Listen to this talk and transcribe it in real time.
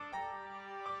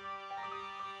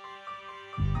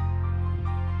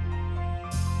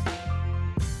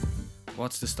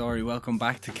What's the story? Welcome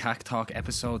back to CAC Talk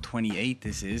episode 28.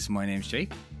 My name's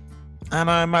Jake.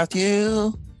 And I'm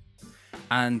Matthew.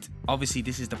 And obviously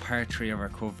this is the part 3 of our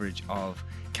coverage of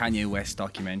Kanye West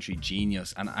documentary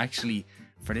Genius. And actually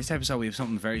for this episode we have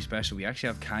something very special. We actually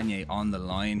have Kanye on the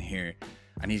line here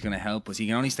and he's going to help us. He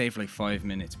can only stay for like 5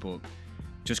 minutes, but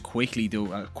just quickly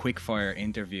do a quick fire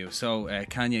interview. So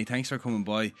Kanye, thanks for coming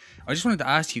by. I just wanted to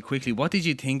ask you quickly, what did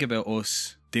you think about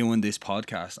us doing this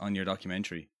podcast on your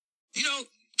documentary?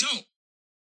 Don't.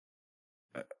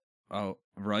 Oh,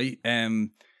 right.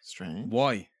 Strange.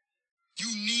 Why? You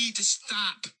need to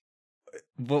stop.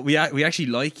 But we actually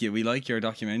like you. We like your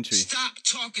documentary. Stop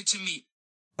talking to me.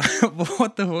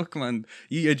 What the fuck, man?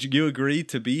 You agreed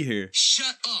to be here.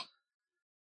 Shut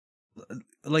up.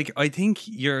 Like, I think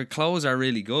your clothes are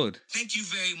really good. Thank you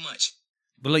very much.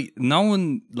 But like, no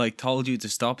one like told you to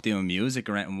stop doing music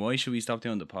or anything. Why should we stop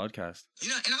doing the podcast?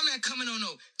 And I'm not coming on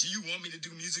do you want me to do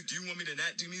music? Do you want me to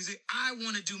not do music? I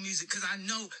want to do music because I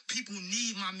know people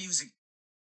need my music.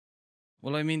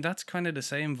 Well, I mean, that's kind of the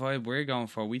same vibe we're going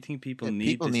for. We think people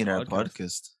need our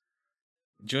podcast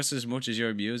just as much as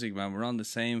your music, man. We're on the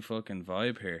same fucking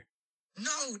vibe here.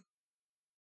 No.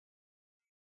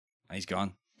 He's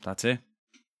gone. That's it.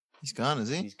 He's gone, is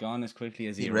he? He's gone as quickly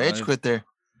as he rage arrived. quit there.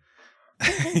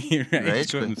 He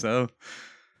rage quit himself.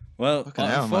 Well,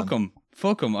 fuck him.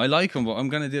 Fuck him. I like him, but I'm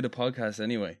going to do the podcast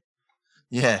anyway.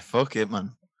 Yeah, fuck it,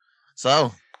 man.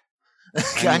 So,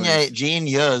 Kanye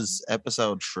Genius,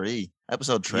 episode 3.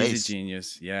 Episode 3. He's a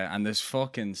genius, yeah. And there's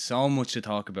fucking so much to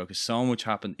talk about because so much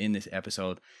happened in this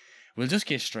episode. We'll just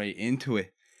get straight into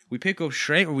it. We pick up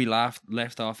straight where we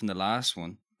left off in the last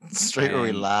one. Straight where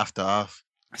we laughed off.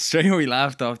 Straight where we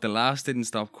laughed off. The laughs didn't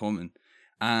stop coming.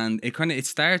 And it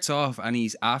starts off and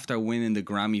he's after winning the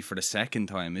Grammy for the second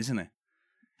time, isn't it?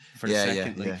 For the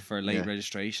second, for late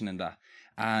registration and that.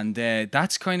 And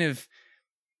that's kind of,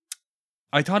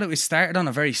 I thought it was started on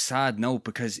a very sad note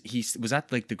because he was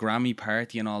at like the Grammy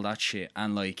party and all that shit.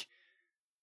 And like,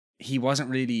 he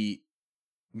wasn't really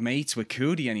mates with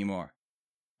Coodie anymore.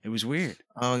 It was weird.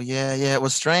 Oh yeah. It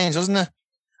was strange, wasn't it?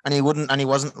 And he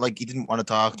wasn't like, he didn't want to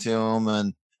talk to him.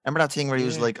 And remember that thing where he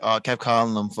was like, kept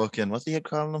calling him fucking, what's he kept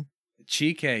calling him?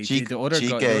 Chike, the other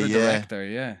director,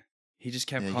 yeah. He just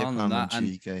kept calling him that. And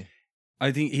Chike.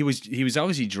 I think he was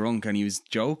obviously drunk and he was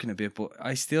joking a bit, but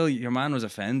your man was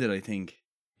offended, I think.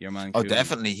 Your man Coodie. Oh,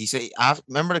 definitely. He said,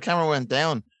 remember the camera went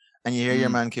down and you hear your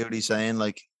man Coodie saying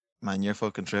like, man, you're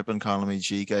fucking tripping calling me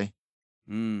Chike.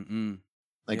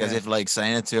 As if like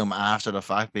saying it to him after the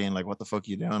fact, being like, what the fuck are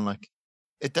you doing? Like,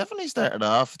 it definitely started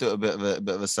off to a bit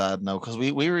of a sad note because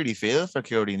we really feel for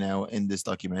Coodie now in this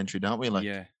documentary, don't we? Like,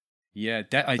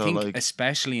 I think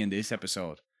especially in this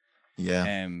episode.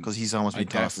 Yeah, because he's almost been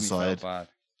tossed aside. Bad.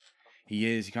 He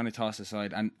is. He kind of tossed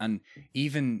aside, and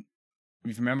even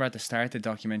if you remember at the start of the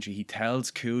documentary, he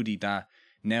tells Coodie that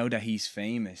now that he's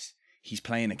famous, he's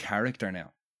playing a character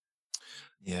now.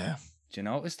 Yeah. Do you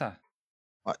notice that?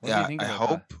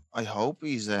 I hope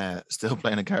he's still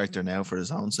playing a character now for his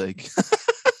own sake.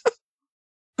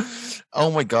 Oh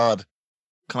my God.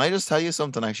 Can I just tell you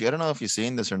something actually? I don't know if you've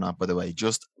seen this or not, by the way.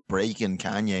 Just breaking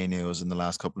Kanye news in the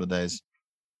last couple of days.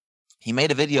 He made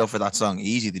a video for that song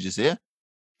Easy. Did you see it?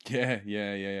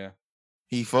 Yeah.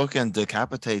 He fucking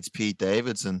decapitates Pete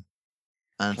Davidson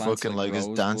and Plants fucking like is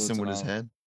dancing with his head.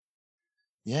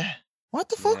 Yeah. What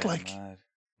the fuck?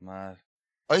 Mad.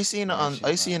 Laura's seen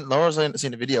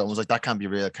the video and was like, that can't be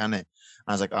real, can it? And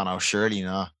I was like, oh no, surely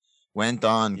not. Went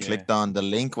on, clicked on. The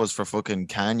link was for fucking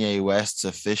Kanye West's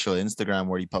official Instagram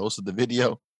where he posted the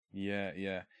video. Yeah.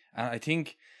 And I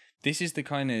think this is the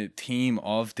kind of theme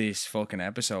of this fucking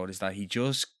episode is that he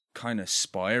just kind of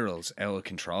spirals out of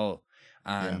control.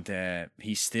 And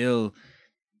he still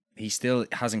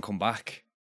hasn't come back.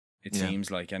 It seems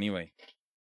like anyway.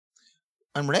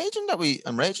 I'm raging that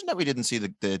we didn't see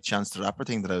the Chance the Rapper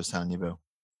thing that I was telling you about.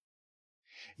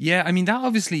 Yeah, I mean that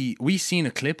obviously we seen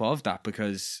a clip of that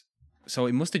because so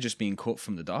it must have just been cut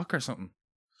from the doc or something.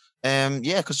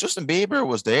 Yeah, because Justin Bieber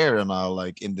was there and all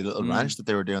like in the little ranch that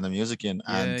they were doing the music in,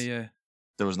 and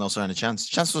there was no sign of Chance.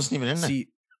 Chance wasn't even in there. See,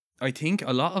 I think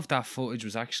a lot of that footage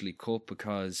was actually cut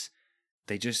because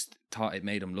they just thought it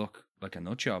made him look like a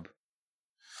nut job.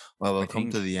 Well, we'll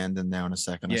come to the ending now in a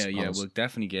second. Yeah, we'll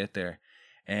definitely get there.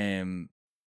 And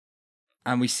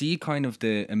we see kind of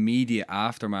the immediate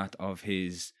aftermath of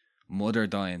his mother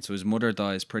dying. So his mother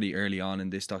dies pretty early on in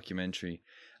this documentary,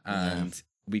 and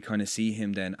we kind of see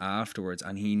him then afterwards,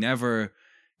 and he never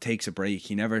takes a break.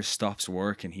 He never stops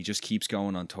working. He just keeps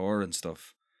going on tour and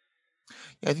stuff.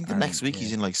 Yeah, I think the next week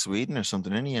he's in like Sweden or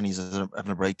something, isn't he? And he's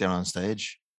having a breakdown on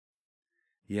stage.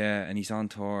 Yeah, and he's on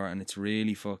tour, and it's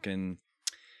really fucking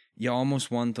you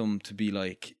almost want them to be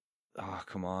like, oh,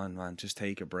 come on, man, just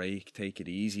take a break, take it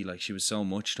easy. Like, she was so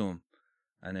much to him,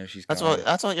 and now she's gone.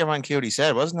 That's what your man Cutie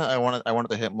said, wasn't it? I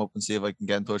wanted to hit him up and see if I can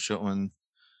get in touch with him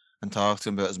and talk to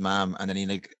him about his mom. And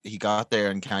then he got there,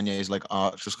 and Kanye's like,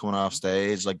 oh, just coming off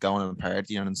stage, like going and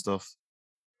partying and stuff.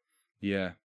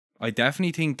 Yeah, I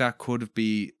definitely think that could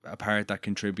be a part that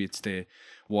contributes to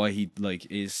why he like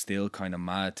is still kind of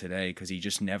mad today, because he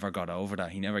just never got over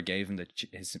that. He never gave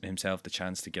himself the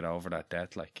chance to get over that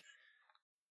death. Like,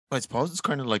 I suppose it's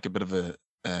kind of like a bit of a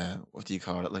what do you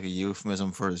call it? Like a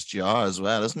euphemism for his jaw as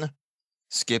well, isn't it?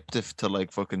 Skipped it to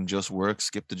like fucking just work,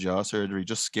 skip the jaw surgery,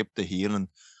 just skip the healing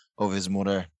of his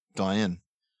mother dying,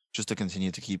 just to continue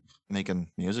to keep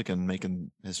making music and making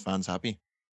his fans happy.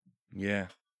 Yeah.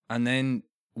 And then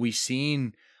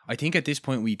I think at this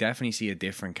point we definitely see a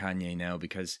different Kanye now,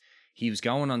 because he was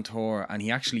going on tour and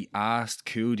he actually asked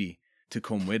Coodie to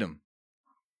come with him.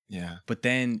 Yeah. But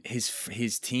then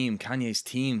his team, Kanye's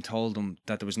team, told him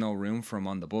that there was no room for him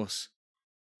on the bus.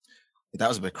 That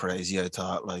was a bit crazy, I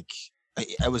thought. Like,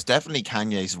 it was definitely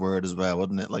Kanye's word as well,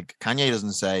 wasn't it? Like, Kanye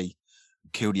doesn't say,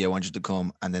 Coodie, I want you to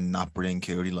come, and then not bring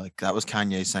Coodie. Like, that was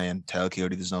Kanye saying, tell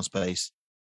Coodie there's no space.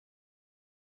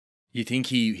 You think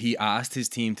he asked his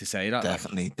team to say that?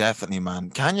 Definitely, man.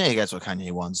 Kanye gets what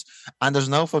Kanye wants, and there's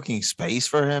no fucking space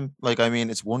for him. Like, I mean,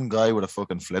 it's one guy with a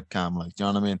fucking flip cam. Like, do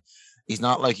you know what I mean? He's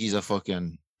not like he's a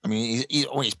fucking. I mean,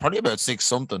 he's probably about 6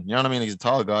 something. You know what I mean? He's a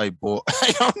tall guy, but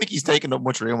I don't think he's taking up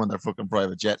much room on their fucking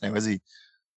private jet now, is he?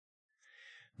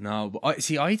 No, but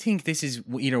I think this is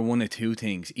either one of two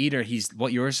things. Either he's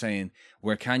what you're saying,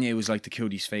 where Kanye was like to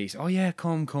Coodie's face, oh yeah,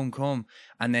 come.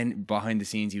 And then behind the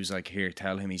scenes, he was like, here,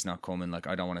 tell him he's not coming. Like,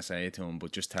 I don't want to say it to him,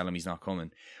 but just tell him he's not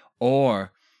coming.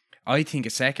 Or I think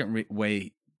a second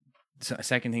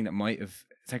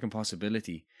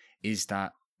possibility is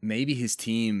that maybe his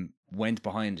team went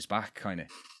behind his back kind of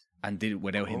and did it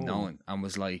without him knowing, and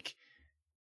was like,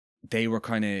 they were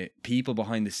kind of people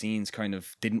behind the scenes kind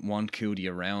of didn't want Coodie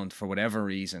around for whatever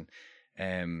reason.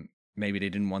 Maybe they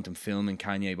didn't want him filming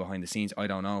Kanye behind the scenes. I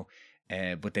don't know.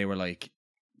 But they were like,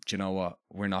 do you know what?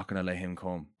 We're not going to let him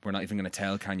come. We're not even going to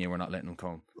tell Kanye we're not letting him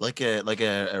come. Like a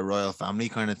royal family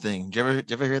kind of thing. Do you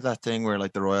ever hear that thing where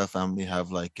like the royal family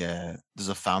have like there's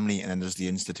a family and then there's the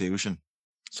institution.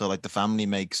 So like the family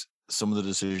makes some of the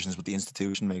decisions, but the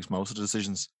institution makes most of the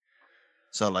decisions.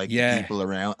 So like people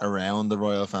around the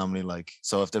royal family, like,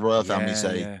 so if the royal family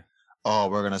say, oh,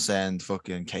 we're gonna send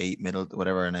fucking Kate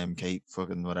whatever her name, Kate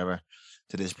fucking whatever,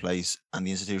 to this place, and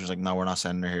the institution's like, no, we're not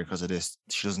sending her here because of this.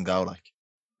 She doesn't go, like.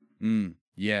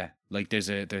 Yeah, like there's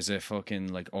a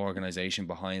fucking like organization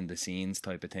behind the scenes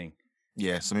type of thing.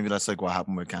 Yeah, so maybe that's like what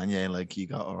happened with Kanye. Like, he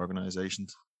got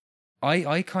organizations.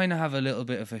 I kind of have a little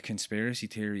bit of a conspiracy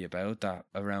theory about that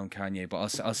around Kanye,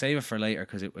 but I'll save it for later,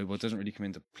 because it doesn't really come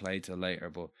into play till later.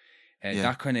 But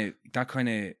that kind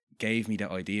of gave me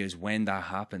the ideas when that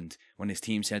happened, when his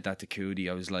team said that to Coodie.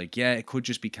 I was like, yeah, it could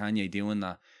just be Kanye doing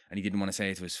that, and he didn't want to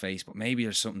say it to his face, but maybe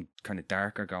there's something kind of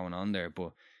darker going on there.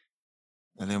 But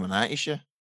Illuminati shit?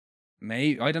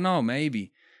 Maybe, I don't know,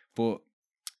 maybe. But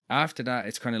after that,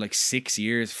 it's kind of like 6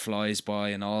 years flies by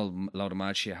and a lot of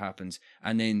mad shit happens,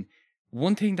 and then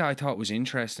one thing that I thought was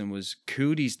interesting was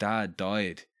Coodie's dad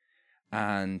died,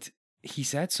 and he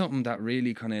said something that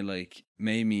really kind of like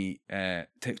made me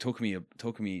took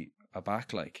me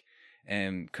aback, like,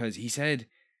 because he said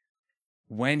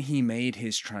when he made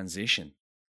his transition.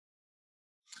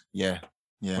 Yeah.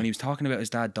 When he was talking about his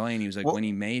dad dying, he was like, when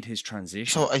he made his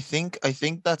transition. So I think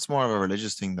that's more of a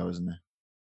religious thing, though, isn't it?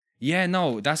 Yeah,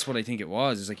 no, that's what I think it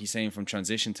was. It's like he's saying from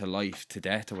transition to life, to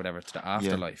death, or whatever, to the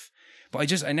afterlife.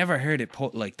 But I never heard it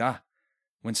put like that.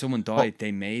 When someone died,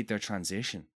 they made their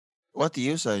transition. What do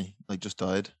you say? Like, just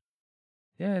died?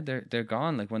 Yeah, they're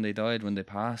gone. Like, when they died, when they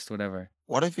passed, whatever.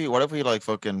 What if he like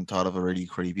fucking thought of a really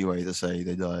creepy way to say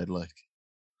they died, like,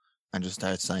 and just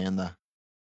start saying that?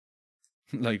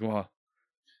 Like what?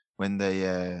 When they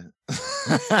when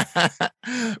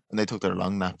they took their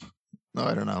long nap. No,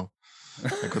 I don't know.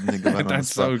 I couldn't think of it.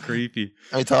 That's so creepy.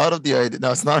 I thought of the idea.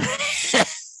 No, it's not.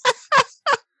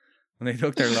 When they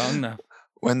took their long nap.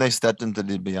 When they stepped into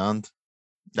the beyond.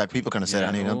 Like, people kind of say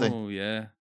that, don't they? Oh, yeah.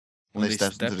 When they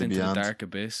stepped into the dark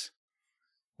abyss.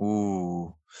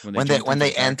 Ooh. When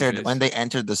they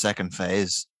entered the second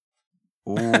phase.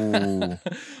 Ooh.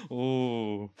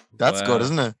 Oh. That's good,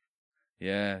 isn't it?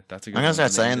 Yeah, that's a good I'm gonna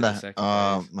start saying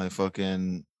that. My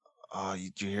fucking. Oh,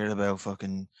 did you hear about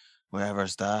fucking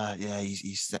wherever's that? Yeah,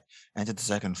 he's entered the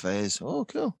second phase. Oh,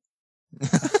 cool.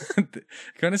 It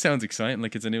kind of sounds exciting,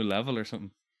 like it's a new level or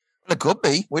something. It could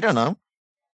be. We don't know.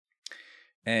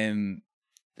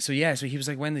 So yeah, so he was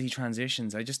like, when did he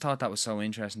transitions? I just thought that was so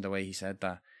interesting the way he said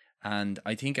that. And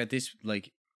I think at this,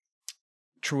 like,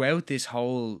 throughout this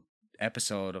whole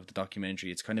episode of the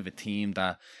documentary, it's kind of a theme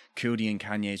that Coodie and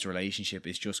Kanye's relationship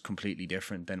is just completely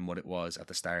different than what it was at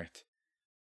the start.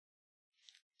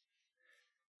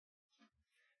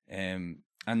 And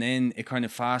then it kind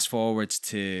of fast forwards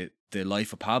to the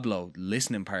Life of Pablo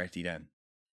listening party then.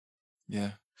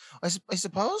 Yeah. I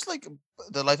suppose, like,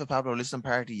 the Life of Pablo listening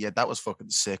party, yeah, that was fucking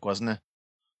sick, wasn't it?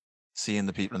 Seeing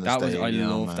the people in the stadium. I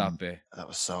loved that bit. That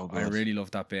was so good. I really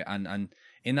loved that bit. And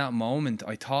in that moment,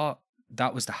 I thought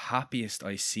that was the happiest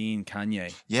I seen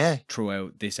Kanye. Yeah.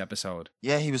 Throughout this episode.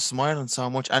 Yeah, he was smiling so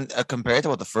much. And compared to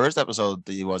what the first episode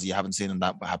he was, you haven't seen him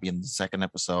that happy in the second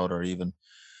episode or even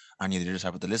any of the others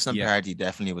have. But the listening party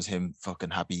definitely was him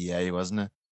fucking happy, wasn't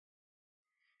it?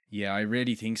 Yeah, I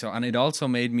really think so. And it also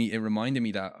reminded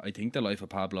me that I think The Life of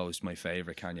Pablo is my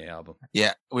favorite Kanye album.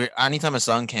 Yeah, anytime a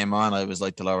song came on, I was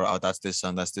like to Laura, oh, that's this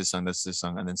song, that's this song, that's this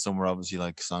song. And then some were obviously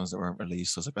like songs that weren't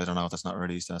released. So I was like, I don't know if that's not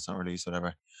released,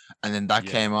 whatever. And then that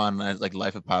came on, and I was like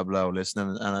Life of Pablo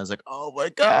listening, and I was like, oh my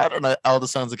God. And all the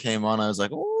songs that came on, I was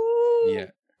like, oh,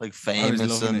 yeah, like Famous. I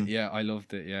was loving it. Yeah, I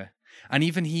loved it. Yeah. And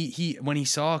even he when he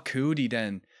saw Coodie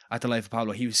then at the Life of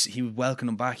Pablo, he was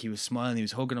welcoming him back. He was smiling. He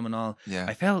was hugging him and all.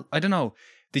 Yeah. I don't know.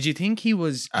 Did you think he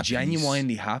was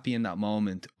genuinely happy in that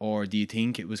moment, or do you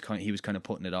think he was kind of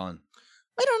putting it on?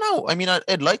 I don't know. I mean,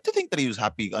 I'd like to think that he was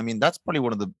happy. I mean, that's probably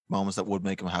one of the moments that would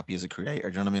make him happy as a creator.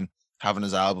 Do you know what I mean? Having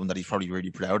his album that he's probably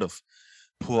really proud of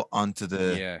put onto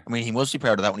the. Yeah. I mean, he must be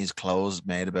proud of that when his clothes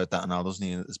made about that and all, doesn't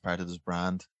he? As part of his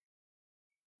brand.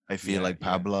 I feel like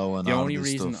Pablo and the all only of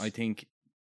this reason stuff.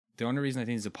 The only reason I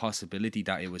think there's a possibility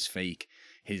that it was fake,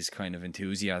 his kind of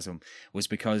enthusiasm, was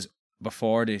because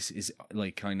before this is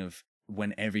like kind of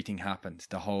when everything happened,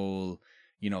 the whole,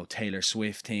 Taylor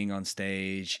Swift thing on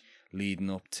stage leading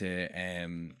up to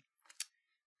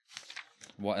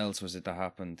what else was it that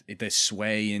happened? The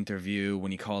Sway interview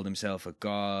when he called himself a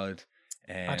god.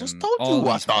 I just told you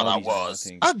what that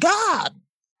was. A god.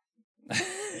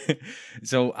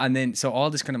 So all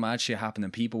this kind of mad shit happened,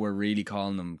 and people were really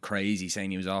calling him crazy,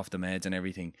 saying he was off the meds and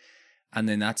everything. And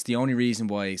then that's the only reason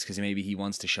why, is because maybe he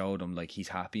wants to show them like he's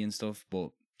happy and stuff. But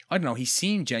I don't know, he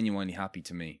seemed genuinely happy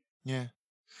to me. Yeah,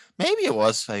 maybe it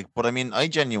was fake, but I mean, I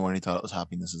genuinely thought it was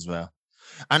happiness as well.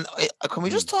 And can we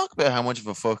just talk about how much of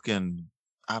a fucking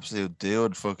absolute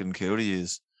dude fucking Coodie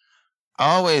is?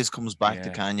 Always comes back to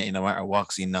Kanye no matter what,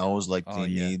 'cause he knows like he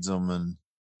needs him, and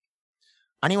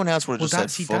anyone else would have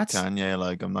just said, fuck Kanye,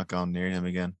 like, I'm not going near him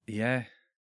again. Yeah.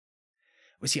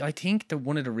 Well, see, I think that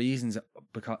one of the reasons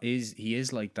he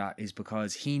is like that is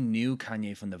because he knew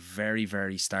Kanye from the very,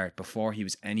 very start, before he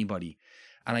was anybody.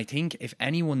 And I think if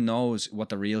anyone knows what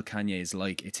the real Kanye is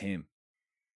like, it's him.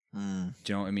 Do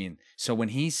you know what I mean? So when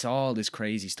he saw all this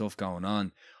crazy stuff going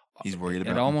on, he's worried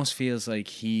about it. Almost feels like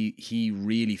he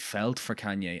really felt for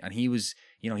Kanye, and he was,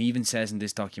 he even says in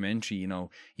this documentary,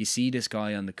 you see this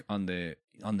guy on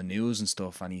the news and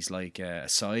stuff, and he's like a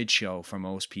sideshow for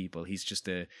most people. He's just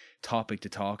a topic to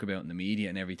talk about in the media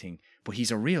and everything. But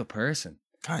he's a real person.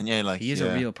 Kanye, like, he is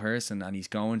a real person, and he's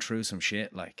going through some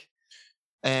shit, like.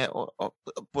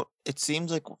 But it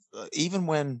seems like even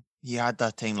when he had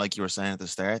that thing, like you were saying at the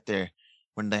start there,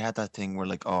 when they had that thing where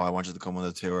like, oh, I want you to come on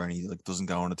the tour, and he like doesn't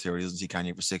go on the tour, he doesn't see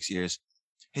Kanye for 6 years.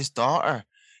 His daughter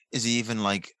is even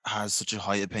like has such a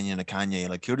high opinion of Kanye.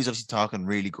 Like, Coodie's obviously talking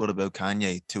really good about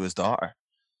Kanye to his daughter.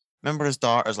 Remember, his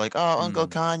daughter's like, oh, Uncle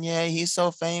Kanye, he's so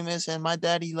famous, and my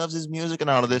daddy loves his music and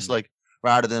all of this, like,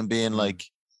 rather than being like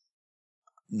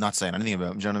not saying anything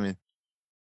about him. Do you know what I mean?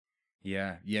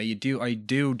 Yeah, you do. I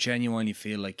do genuinely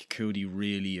feel like Coodie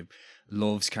really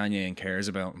loves Kanye and cares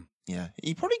about him. Yeah,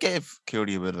 he probably gave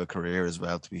Coodie a bit of a career as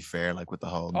well, to be fair, like with the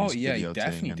whole music video he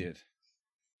definitely did.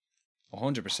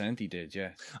 100% he did,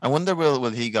 yeah. I wonder will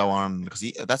he go on, because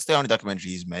that's the only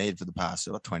documentary he's made for the past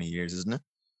 20 years, isn't it?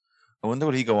 I wonder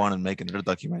will he go on and make another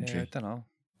documentary? I don't know.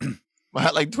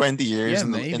 Well, like 20 years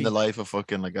in the life of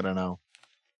fucking, like, I don't know,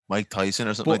 Mike Tyson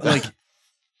or something like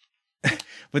that.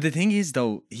 But the thing is,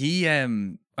 though, he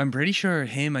I'm pretty sure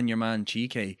him and your man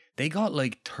Chike, they got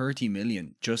like 30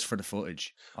 million just for the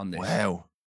footage on this. Wow.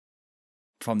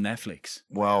 From Netflix.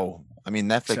 Wow. I mean,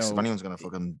 Netflix, if anyone's gonna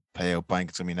fucking pay out bank,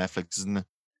 it's gonna be Netflix, isn't it?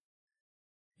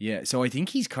 Yeah, so I think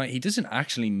he doesn't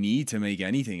actually need to make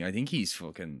anything. I think he's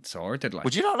fucking sorted. Like,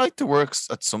 would you not like to work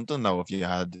at something though if you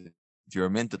were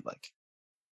minted, like?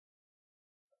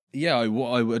 Yeah, I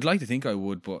would like to think I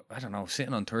would, but I don't know.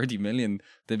 Sitting on 30 million,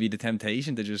 there'd be the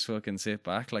temptation to just fucking sit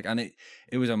back. Like, and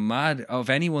it was a mad of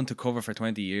anyone to cover for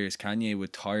 20 years. Kanye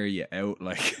would tire you out.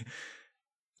 Like,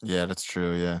 yeah, that's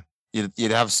true. Yeah,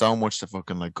 you'd have so much to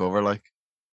fucking like cover, like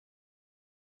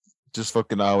just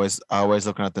fucking always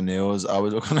looking at the news,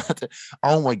 always looking at the.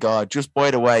 Oh my god! Just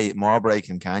by the way, more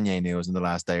breaking Kanye news in the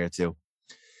last day or two.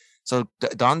 So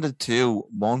Donda 2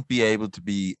 won't be able to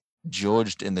be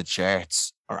judged in the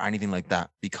charts or anything like that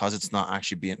because it's not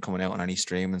actually coming out on any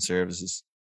streaming services.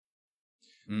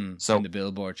 So in the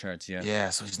Billboard charts, yeah.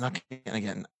 So he's not gonna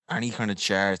get any kind of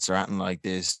charts or anything like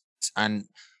this. And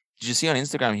did you see on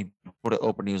Instagram he put it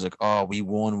up and he was like, "Oh, we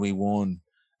won,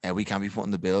 and we can't be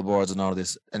putting the billboards and all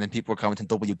this." And then people were commenting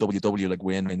WWW like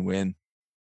win.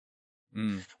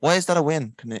 Why is that a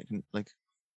win? Like,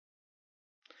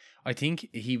 I think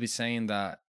he was saying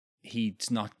that he's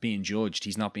not being judged.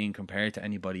 He's not being compared to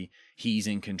anybody. He's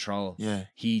in control. Yeah.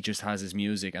 He just has his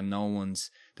music and he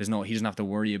doesn't have to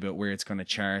worry about where it's going to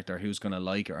chart or who's going to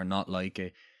like it or not like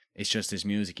it. It's just his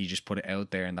music. He just put it out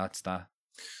there and that's that.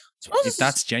 If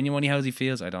that's genuinely how he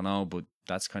feels, I don't know, but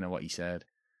that's kind of what he said.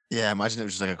 Yeah, imagine it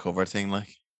was just like a cover thing,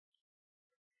 like.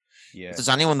 Yeah. If there's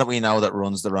anyone that we know that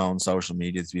runs their own social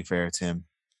media, to be fair, it's him.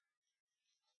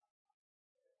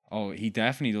 Oh, he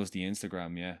definitely does the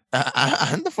Instagram, yeah.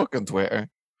 And the fucking Twitter.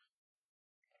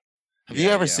 Have you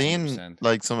ever seen 100%.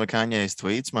 Like some of Kanye's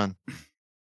tweets, man?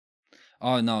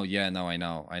 Oh no, I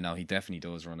know. He definitely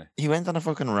does run it. He went on a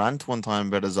fucking rant one time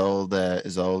about his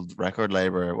old record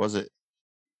label. Was it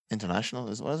International?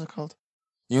 What is it called?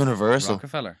 Universal.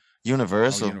 Rockefeller.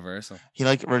 Universal. Oh, Universal. He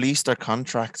like released their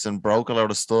contracts and broke a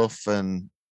lot of stuff and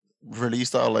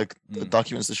released all like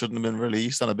documents that shouldn't have been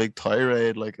released on a big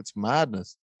tirade. Like, it's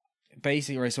madness.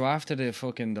 Basically, right, so after the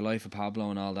Life of Pablo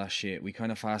and all that shit, we kind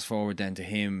of fast forward then to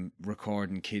him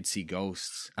recording Kids See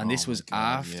Ghosts. And this was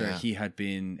after he had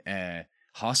been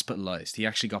hospitalized. He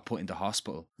actually got put into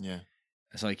hospital. Yeah.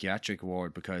 A psychiatric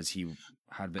ward because he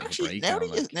had a bit of a breakdown.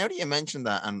 Now that you mentioned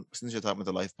that, and since you're talking about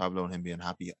the Life of Pablo and him being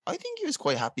happy, I think he was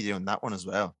quite happy doing that one as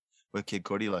well with Kid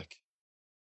Cudi, like.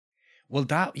 Well,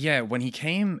 when he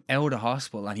came out of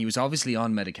hospital and he was obviously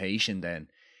on medication then,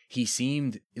 he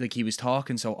seemed like he was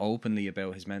talking so openly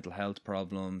about his mental health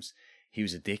problems. He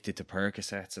was addicted to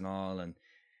Percocets and all.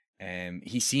 And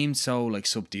he seemed so like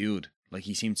subdued. Like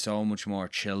he seemed so much more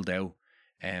chilled out.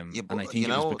 And I think it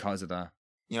was because of that.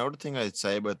 You know, the thing I'd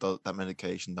say about that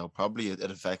medication, though, probably it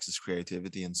affects his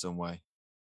creativity in some way.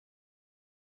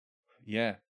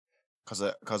 Yeah.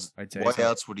 Because why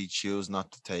else would he choose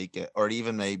not to take it? Or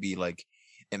even maybe like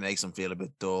it makes him feel a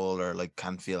bit dull or like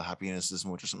can't feel happiness as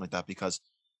much or something like that, because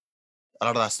a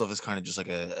lot of that stuff is kind of just like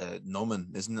a numbing,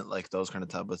 isn't it? Like those kind of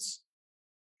tablets.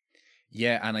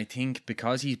 Yeah, and I think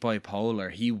because he's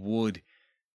bipolar, he would,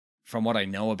 from what I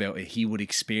know about it, he would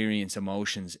experience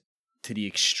emotions to the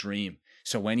extreme.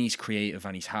 So when he's creative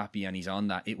and he's happy and he's on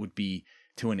that, it would be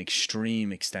to an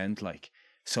extreme extent. Like,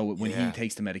 so when he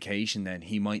takes the medication, then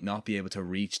he might not be able to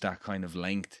reach that kind of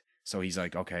length. So he's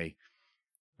like, okay,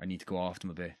 I need to go off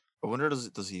them a bit. I wonder,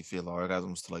 does he feel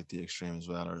orgasms to like the extreme as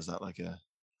well, or is that like a?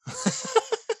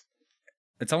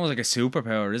 It's almost like a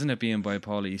superpower, isn't it? Being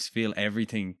bipolar, you feel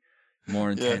everything more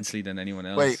intensely than anyone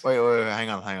else. Wait, hang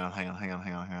on.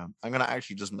 I'm gonna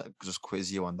actually just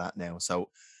quiz you on that now. So,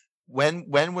 when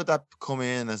would that come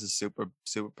in as a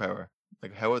superpower?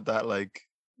 Like, how would that like?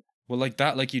 Well, like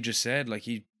that, like you just said, like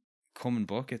he come in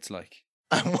buckets, like.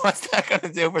 And what's that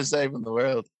gonna do for saving the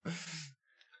world?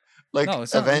 Like, no,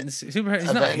 it's not he's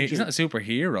not a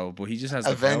superhero, but he just has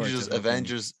the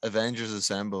Avengers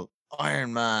assemble.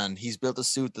 Iron Man, he's built a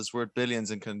suit that's worth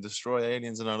billions and can destroy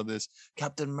aliens and all of this.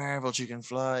 Captain Marvel, she can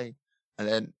fly. And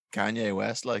then Kanye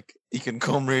West, like, he can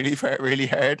come really far, really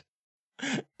hard.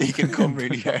 He can come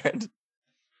really hard.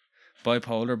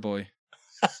 Bipolar boy.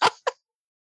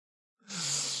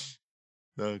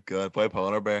 Oh God,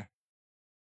 bipolar bear.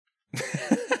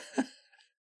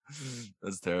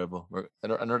 That's terrible.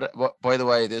 By the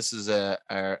way, this is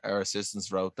our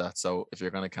assistants wrote that. So if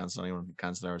you're going to cancel anyone,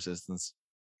 cancel our assistants.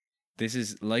 This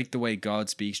is like the way God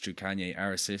speaks through Kanye.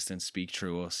 Our assistants speak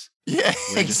through us. Yeah,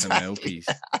 we're just a mouthpiece.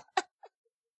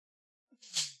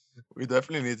 We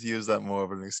definitely need to use that more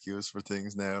of an excuse for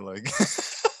things now. Like,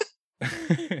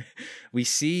 we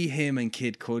see him and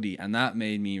Kid Cudi, and that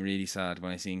made me really sad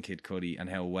when I seen Kid Cudi and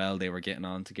how well they were getting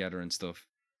on together and stuff.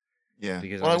 Yeah,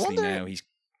 because obviously now he's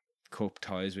cut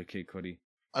ties with Kid Cudi.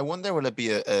 I wonder will it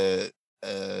be a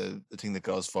thing that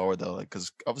goes forward though, like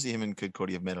because obviously him and Kid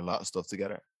Cudi have made a lot of stuff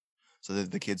together. So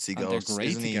the Kids See Ghosts, they're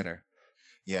great together.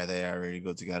 Yeah, they are really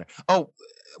good together. Oh,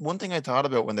 one thing I thought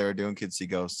about when they were doing Kids See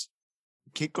Ghosts,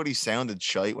 Kid Cudi sounded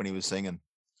shite when he was singing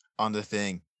on the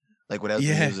thing, like without the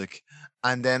music.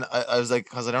 And then I was like,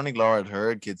 because I don't think Laura had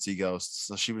heard Kids See Ghosts,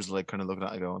 so she was like kind of looking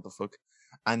at it going, what the fuck?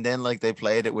 And then like they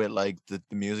played it with like the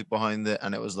music behind it,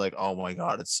 and it was like, oh my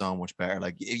god, it's so much better.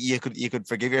 Like you could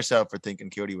forgive yourself for thinking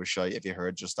Cudi was shy if you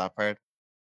heard just that part.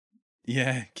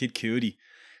 Yeah, Kid Cudi.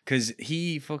 Because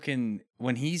he fucking,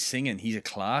 when he's singing, he's a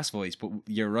class voice. But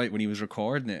you're right, when he was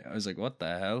recording it, I was like, what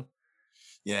the hell?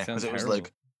 Yeah, because it was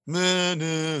like, nah,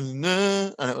 nah,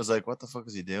 nah, and it was like, what the fuck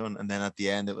is he doing? And then at the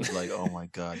end, it was like, oh my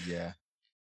god, yeah.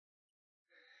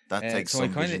 That takes some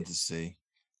vision to see.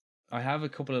 I have a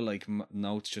couple of like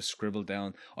notes just scribbled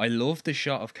down. I love the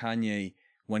shot of Kanye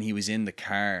when he was in the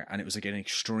car, and it was like an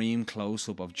extreme close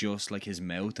up of just like his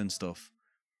mouth and stuff.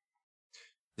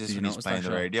 This when he's playing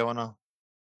the radio or not?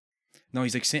 No,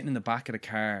 he's like sitting in the back of the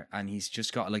car, and he's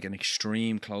just got like an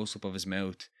extreme close up of his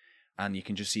mouth, and you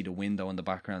can just see the window in the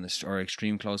background, or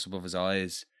extreme close up of his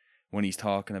eyes when he's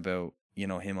talking about, you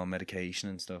know, him on medication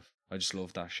and stuff. I just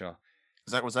love that shot.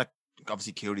 Was that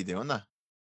obviously Cudi doing that?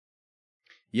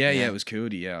 Yeah, it was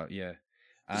Cudi, yeah.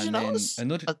 And did you notice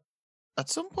at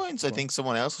some points, I think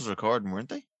someone else was recording, weren't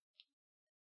they?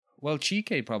 Well,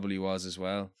 Chike probably was as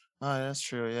well. Oh, that's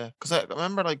true, yeah. Because I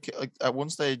remember, like at one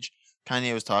stage,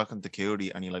 Kanye was talking to Cudi,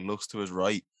 and he like looks to his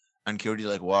right, and Cudi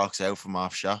like walks out from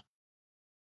off shot.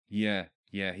 Yeah,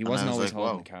 he wasn't always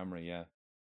holding the camera. Yeah.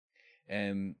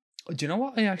 Do you know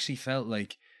what I actually felt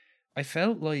like? I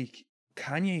felt like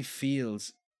Kanye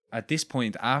feels at this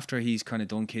point, after he's kind of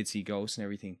done Kids See Ghosts and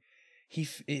everything,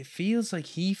 it feels like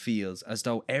he feels as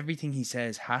though everything he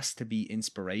says has to be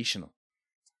inspirational.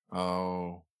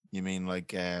 Oh, you mean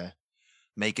like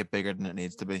make it bigger than it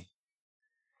needs to be?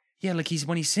 Yeah, like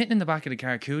when he's sitting in the back of the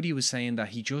car, Cudi was saying that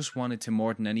he just wanted to,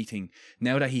 more than anything,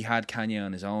 now that he had Kanye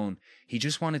on his own, he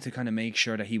just wanted to kind of make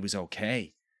sure that he was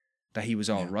okay, that he was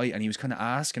all right. And he was kind of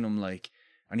asking him like,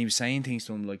 and he was saying things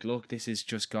to him like, look, this is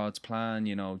just God's plan,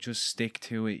 you know, just stick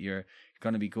to it. You're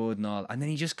going to be good and all. And then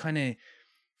he just kind of,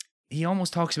 he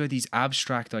almost talks about these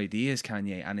abstract ideas,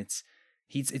 Kanye. And it's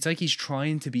like he's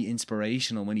trying to be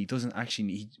inspirational when he doesn't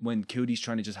actually, when Cudi's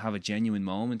trying to just have a genuine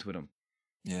moment with him.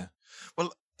 Yeah.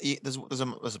 Well, there's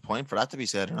a point for that to be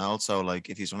said. And also, like,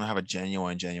 if he's going to have a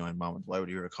genuine moment, why would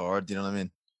he record? Do you know what I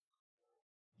mean?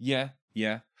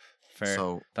 Yeah. Fair.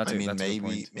 So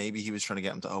maybe he was trying to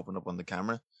get him to open up on the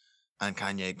camera, and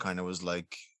Kanye kind of was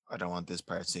like, I don't want this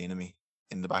part seen of me,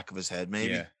 in the back of his head,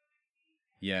 maybe.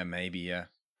 Yeah, maybe, yeah.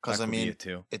 Because I mean,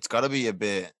 it's got to be a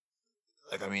bit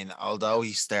like, I mean, although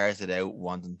he started out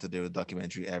wanting to do a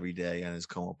documentary every day and has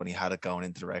come up and he had it going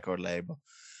into the record label,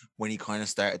 when he kind of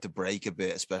started to break a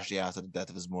bit, especially after the death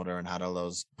of his mother and had all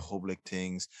those public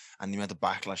things and the amount of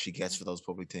backlash he gets for those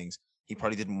public things, he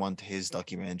probably didn't want his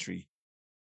documentary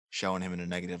showing him in a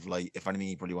negative light. If anything,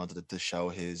 he probably wanted it to show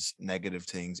his negative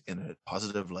things in a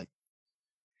positive light.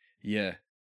 Yeah,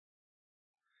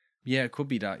 it could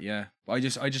be that. Yeah, I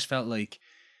just felt like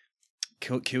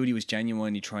Cudi was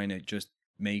genuinely trying to just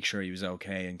make sure he was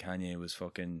okay, and Kanye was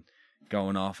fucking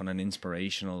going off on an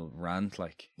inspirational rant,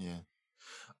 like. Yeah.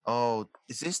 Oh,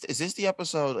 is this the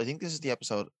episode? I think this is the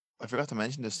episode. I forgot to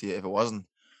mention this to you if it wasn't,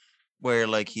 where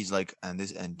like he's like, and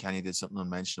Kanye did something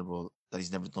unmentionable that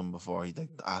he's never done before. He like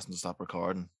asked him to stop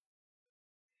recording.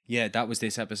 Yeah, that was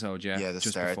this episode. Yeah, the just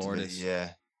start before this.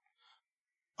 Yeah.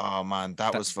 Oh man,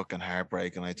 that was fucking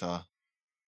heartbreaking, I thought.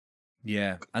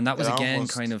 Yeah, and that was again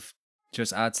kind of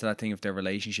just adds to that thing of their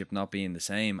relationship not being the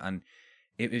same. And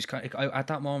it was kind of, at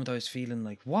that moment I was feeling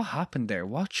like, what happened there?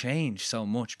 What changed so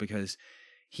much? Because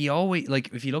he always,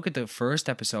 like, if you look at the first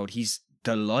episode, he's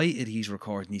delighted he's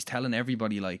recording. He's telling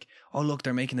everybody like, oh look,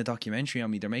 they're making a documentary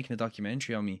on me.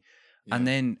 Yeah. And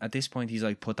then at this point he's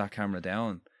like, put that camera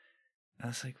down. I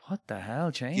was like, what the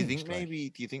hell changed? Do you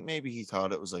think maybe he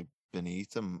thought it was like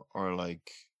beneath him, or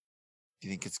like, do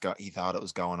you think he thought it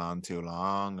was going on too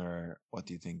long, or what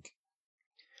do you think?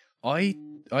 I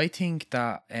think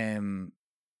that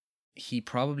he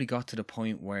probably got to the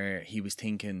point where he was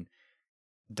thinking,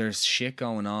 there's shit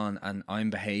going on and I'm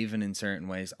behaving in certain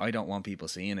ways. I don't want people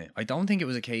seeing it. I don't think it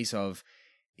was a case of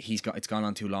it's gone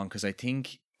on too long, because I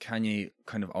think Kanye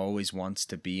kind of always wants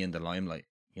to be in the limelight.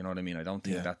 You know what I mean? I don't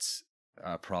think that's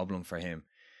a problem for him.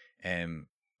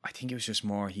 I think it was just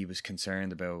more he was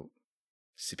concerned about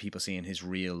people seeing his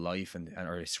real life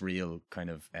or his real kind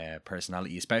of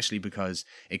personality, especially because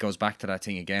it goes back to that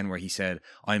thing again where he said,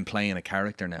 I'm playing a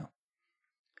character now.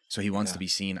 So he wants to be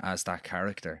seen as that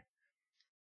character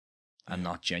and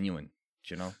not genuine,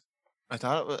 do you know? I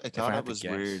thought it was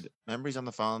weird. Remember, he's on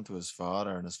the phone to his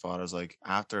father, and his father's like,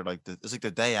 after like it's like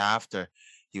the day after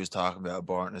he was talking about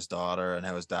aborting his daughter and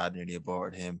how his dad nearly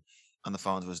aborted him, on the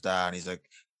phone to his dad, and he's like,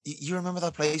 you remember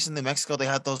that place in New Mexico? They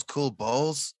had those cool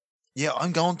bowls. Yeah,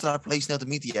 I'm going to that place now to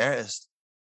meet the artist.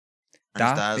 And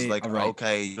his dad's like,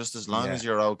 okay, just as long as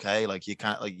you're okay, like you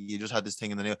can't, like you just had this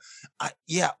thing in the news.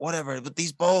 Yeah, whatever. But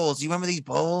these bowls, you remember these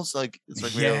bowls? Like it's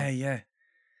like yeah.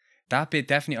 That bit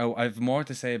definitely. I've more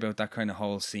to say about that kind of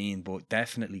whole scene, but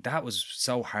definitely that was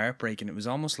so heartbreaking. It was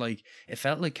almost like it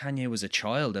felt like Kanye was a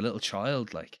little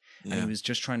child, like, and he was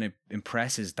just trying to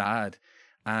impress his dad,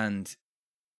 and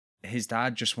his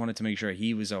dad just wanted to make sure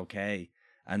he was okay,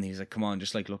 and he's like, "Come on,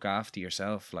 just like look after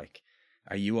yourself, like."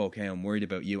 Are you okay? I'm worried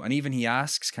about you. And even he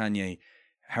asks Kanye,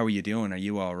 how are you doing? Are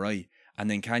you all right?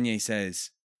 And then Kanye says,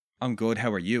 I'm good.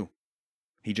 How are you?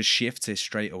 He just shifts it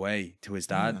straight away to his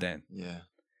dad then. Yeah.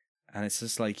 And it's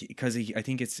just like, because I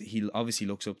think he obviously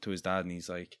looks up to his dad and he's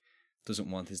like, doesn't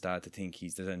want his dad to think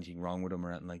there's anything wrong with him or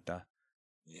anything like that.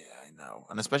 Yeah, I know.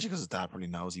 And especially because his dad probably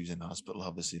knows he was in the hospital,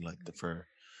 obviously, like for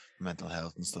mental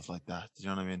health and stuff like that. Do you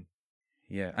know what I mean?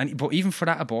 Yeah, but even for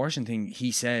that abortion thing,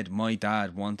 he said my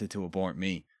dad wanted to abort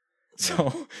me,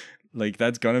 so like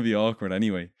that's gonna be awkward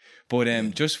anyway. But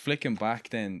just flicking back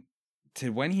then to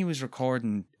when he was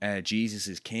recording Jesus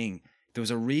is King, there was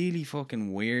a really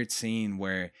fucking weird scene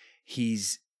where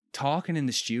he's talking in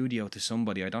the studio to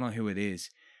somebody, I don't know who it is,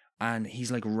 and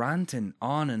he's like ranting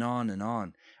on and on and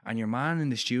on, and your man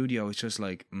in the studio is just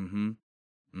like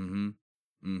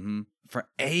for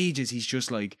ages. He's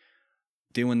just like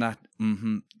doing that,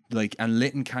 like, and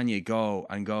letting Kanye go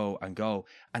and go and go.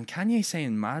 And Kanye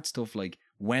saying mad stuff like,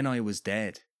 when I was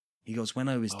dead. He goes, when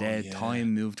I was dead,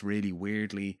 time moved really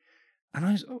weirdly. And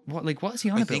I was, what is he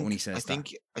on about when he says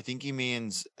that? I think he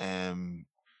means, I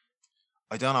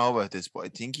don't know about this, but I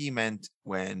think he meant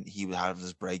when he would have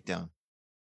his breakdown.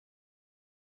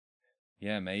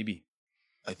 Yeah, maybe.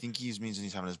 I think he means when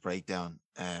he's having his breakdown.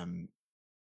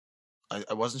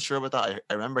 I wasn't sure about that.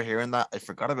 I remember hearing that. I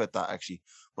forgot about that actually,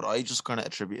 but I just kind of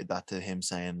attributed that to him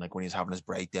saying like when he was having his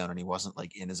breakdown and he wasn't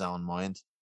like in his own mind.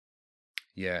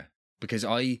 Yeah, because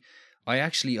I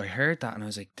heard that and I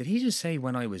was like, did he just say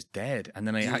when I was dead? And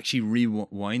then I actually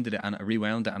rewound it and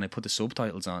I put the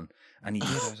subtitles on and he did.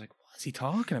 I was like, what is he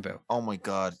talking about? Oh my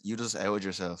God, you just outed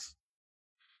yourself.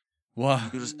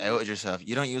 What? You just outed yourself.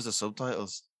 You don't use the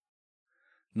subtitles.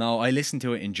 No, I listen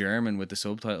to it in German with the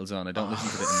subtitles on. I don't listen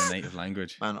to it in the native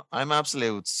language. Man, I'm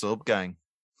absolute sub gang.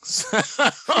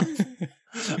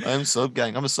 I'm sub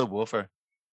gang. I'm a subwoofer.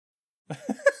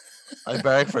 I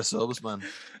barrack for subs, man.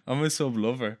 I'm a sub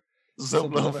lover.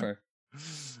 Sub lover.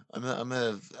 I'm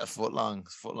a foot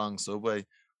long subway.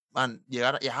 Man, you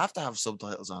have to have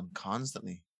subtitles on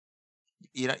constantly.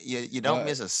 You don't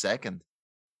miss a second.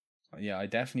 Yeah, I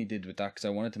definitely did with that because I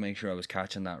wanted to make sure I was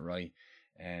catching that right.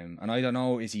 And I don't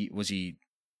know, was he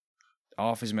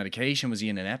off his medication? Was he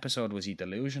in an episode? Was he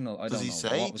delusional? I don't know.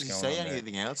 Does he say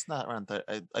anything else in that rant?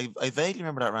 I vaguely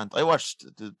remember that rant. I watched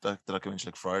the documentary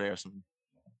like Friday or something.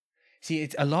 See,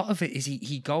 a lot of it is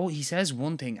he says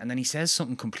one thing and then he says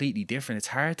something completely different. It's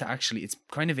hard to actually, it's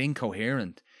kind of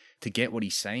incoherent to get what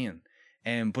he's saying.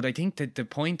 But I think that the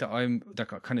point that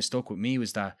got kind of stuck with me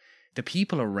was that the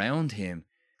people around him,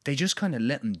 they just kind of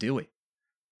let him do it.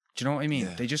 Do you know what I mean?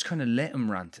 Yeah. They just kind of let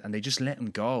him rant and they just let him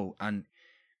go. And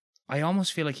I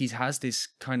almost feel like he has this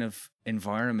kind of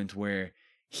environment where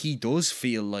he does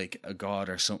feel like a god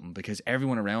or something because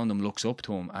everyone around him looks up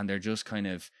to him and they're just kind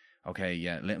of, okay,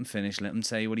 yeah, let him finish, let him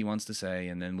say what he wants to say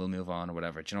and then we'll move on or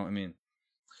whatever. Do you know what I mean?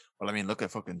 Well, I mean, look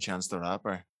at fucking Chance the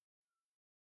Rapper.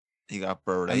 He got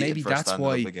berated for standing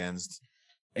up against.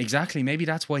 Exactly. Maybe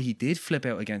that's why he did flip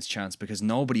out against Chance because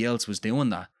nobody else was doing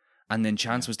that. And then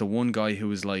Chance was the one guy who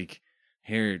was like,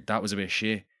 here, that was a bit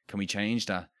shit. Can we change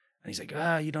that? And he's like,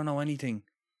 you don't know anything.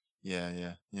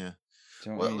 Yeah.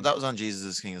 Well, that was on Jesus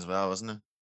is King as well, wasn't it?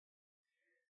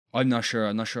 I'm not sure.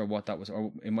 I'm not sure what that was.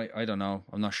 Or it might. I don't know.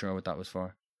 I'm not sure what that was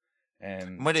for.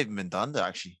 It might have even been done there,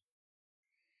 actually.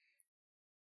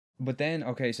 But then,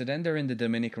 okay, so then they're in the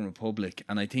Dominican Republic.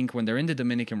 And I think when they're in the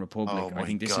Dominican Republic, I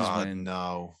think this is when...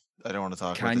 No, I don't want to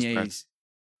talk about this.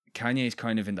 Kanye's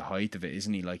kind of in the height of it,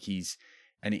 isn't he? Like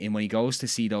and when he goes to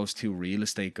see those two real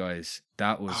estate guys,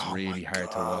 that was really hard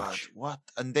to watch. What?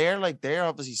 And they're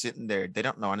obviously sitting there. They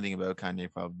don't know anything about Kanye,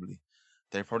 probably.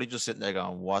 They're probably just sitting there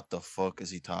going, what the fuck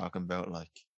is he talking about?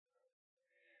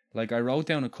 Like I wrote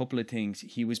down a couple of things.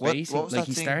 He was basically, like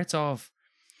he starts off,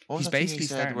 he's basically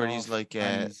said where he's like,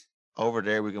 over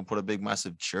there we can put a big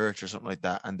massive church or something like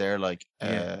that. And they're like,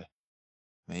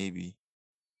 maybe.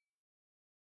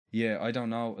 Yeah, I don't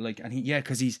know. Like, and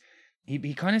because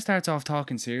he kind of starts off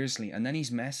talking seriously and then he's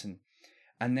messing.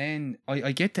 And then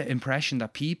I get the impression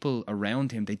that people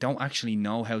around him, they don't actually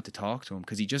know how to talk to him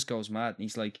because he just goes mad. And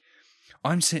he's like,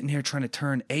 I'm sitting here trying to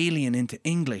turn alien into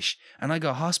English and I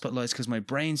got hospitalized because my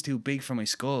brain's too big for my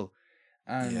skull.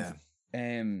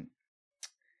 And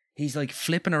He's like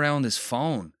flipping around his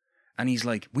phone and he's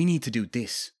like, we need to do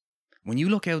this. When you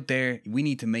look out there, we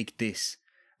need to make this.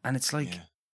 And it's like,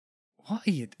 what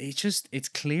are you? It's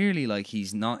clearly like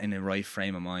he's not in the right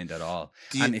frame of mind at all.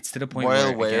 And it's to the point where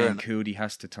again, Coody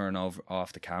has to turn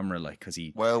off the camera, like, because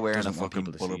he wearing a fucking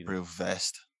bulletproof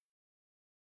vest.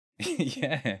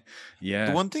 Yeah.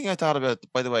 The one thing I thought about,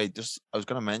 by the way, I was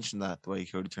going to mention that the way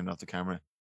Coody turned off the camera.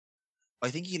 I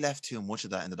think he left too much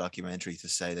of that in the documentary to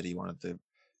say that he wanted to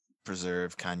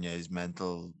preserve Kanye's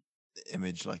mental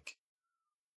image. Like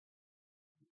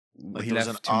he left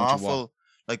an too awful.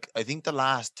 Like, I think the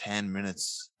last 10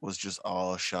 minutes was just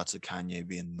all shots of Kanye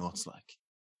being nuts,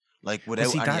 like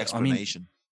without any explanation.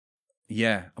 I mean,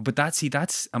 yeah, but that's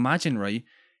imagine, right?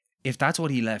 If that's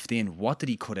what he left in, what did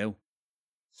he cut out?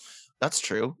 That's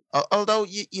true. Although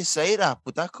you say that,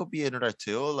 but that could be another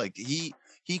tool. Like he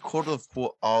could have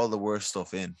put all the worst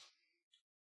stuff in.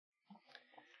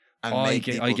 I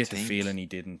get the feeling he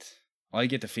didn't. I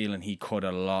get the feeling he cut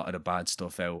a lot of the bad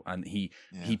stuff out, and he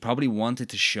probably wanted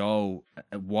to show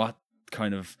what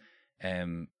kind of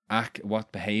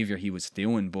what behavior he was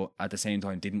doing, but at the same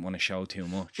time didn't want to show too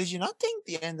much. Did you not think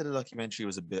the end of the documentary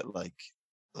was a bit like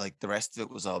the rest of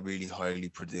it was all really highly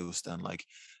produced and like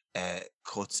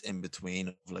cuts in between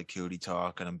of like Coody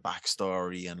talking and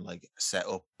backstory and like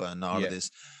setup and all of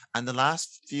this, and the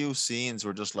last few scenes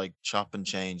were just like chop and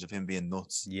change of him being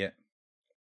nuts.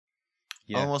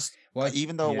 Almost,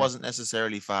 even though it wasn't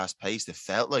necessarily fast paced, it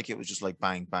felt like it was just like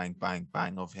bang, bang, bang,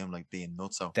 bang of him like being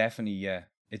nuts. Definitely,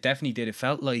 it definitely did. It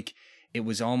felt like it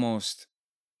was almost.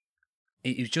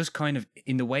 It was just kind of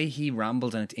in the way he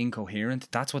rambled and it's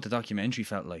incoherent. That's what the documentary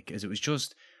felt like. Is it was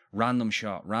just random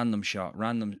shot, random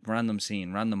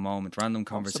scene, random moment, random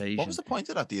conversation. What was the point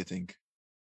of that, do you think?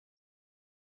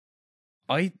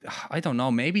 I don't know.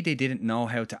 Maybe they didn't know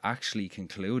how to actually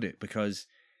conclude it, because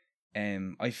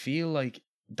I feel like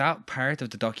that part of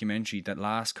the documentary, that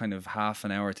last kind of half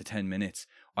an hour to 10 minutes,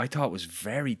 I thought was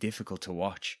very difficult to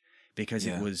watch, because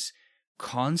it was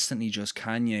constantly just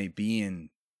Kanye being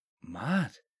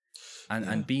mad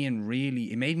and being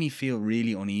really, it made me feel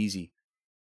really uneasy.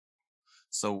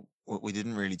 So we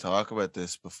didn't really talk about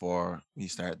this before we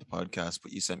started the podcast,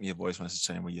 but you sent me a voice message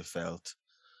saying where you felt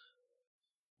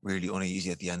really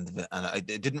uneasy at the end of it, and I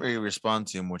didn't really respond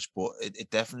too much, but it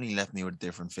definitely left me with a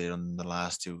different feeling than the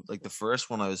last two. Like the first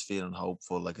one, I was feeling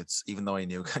hopeful, like it's, even though I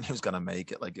knew Kanye was gonna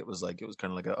make it, like it was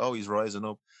kind of like oh, he's rising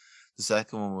up. The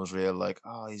second one was real, like,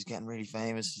 oh, he's getting really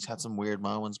famous, he's had some weird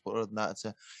moments, but other than that,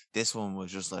 this one was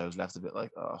just like, I was left a bit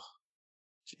like, oh,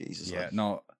 Jesus.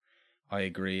 No, I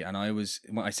agree. And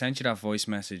I sent you that voice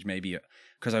message maybe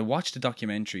because I watched the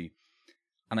documentary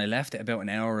and I left it about an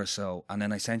hour or so, and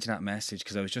then I sent you that message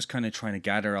because I was just kind of trying to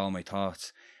gather all my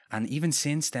thoughts. And even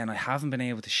since then, I haven't been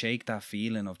able to shake that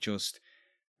feeling of just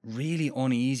really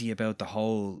uneasy about the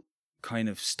whole kind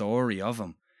of story of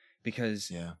him. Because,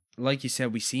 like you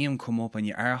said, we see him come up and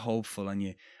you are hopeful and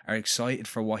you are excited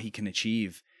for what he can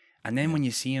achieve. And then when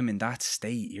you see him in that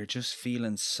state, you're just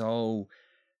feeling so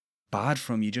bad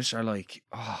for him. You just are like,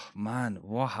 oh man,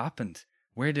 what happened?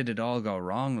 Where did it all go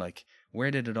wrong? Like,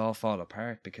 where did it all fall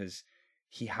apart? Because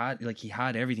he had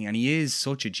everything, and he is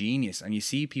such a genius. And you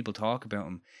see people talk about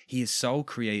him. He is so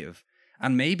creative.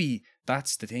 And maybe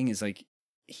that's the thing, is like,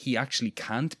 he actually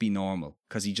can't be normal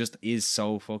because he just is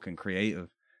so fucking creative.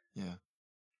 Yeah.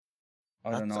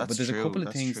 I don't know. But there's a couple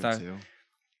of things that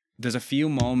there's a few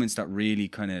moments that really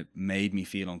kind of made me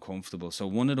feel uncomfortable. So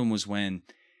one of them was when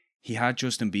he had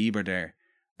Justin Bieber there,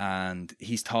 and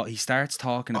he starts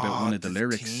talking about one of the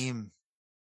lyrics.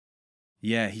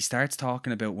 Yeah, he starts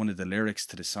talking about one of the lyrics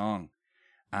to the song,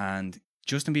 and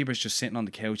Justin Bieber's just sitting on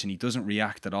the couch and he doesn't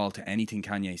react at all to anything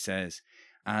Kanye says.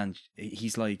 And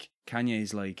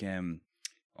Kanye's like,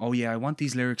 oh yeah, I want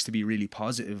these lyrics to be really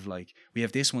positive. Like, we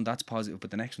have this one that's positive,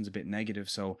 but the next one's a bit negative,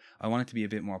 so I want it to be a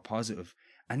bit more positive.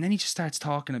 And then he just starts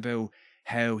talking about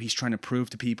how he's trying to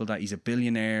prove to people that he's a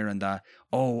billionaire, and that,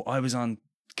 oh, I was on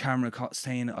camera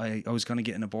saying I was going to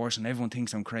get an abortion. Everyone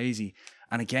thinks I'm crazy.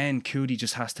 And again, Coody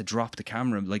just has to drop the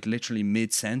camera, like literally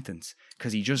mid-sentence,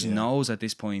 because he just knows at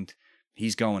this point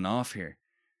he's going off here.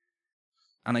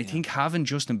 And I think having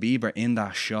Justin Bieber in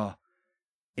that shot,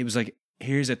 it was like,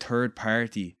 here's a third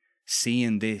party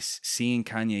seeing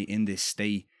Kanye in this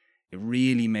state. It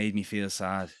really made me feel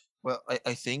sad. Well,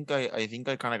 I think I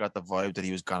kind of got the vibe that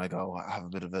he was gonna go have a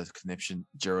bit of a conniption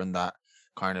during that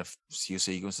kind of few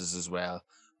sequences as well,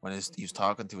 when he was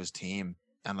talking to his team,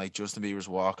 and like Justin Bieber's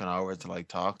walking over to like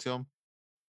talk to him,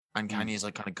 and Kanye's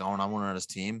like kind of going on one of his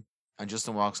team, and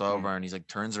Justin walks over and he's like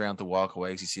turns around to walk away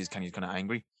because he sees Kanye's kind of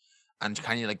angry, And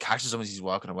Kanye like catches him as he's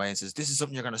walking away and says, "This is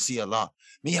something you're gonna see a lot.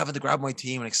 Me having to grab my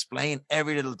team and explain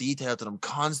every little detail to them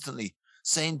constantly,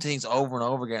 saying things over and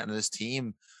over again. And this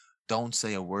team don't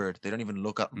say a word. They don't even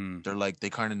look at him. They're like,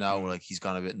 they kind of know like he's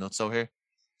gone a bit nuts out here,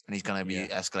 and he's gonna be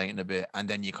escalating a bit. And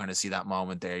then you kind of see that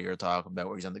moment there you're talking about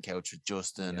where he's on the couch with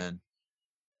Justin and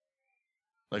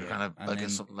like kind of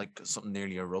like something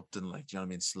nearly erupting, like, you know what I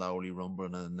mean, slowly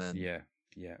rumbling, and then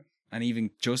yeah. And even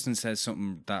Justin says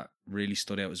something that really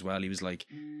stood out as well. He was like,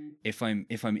 if I'm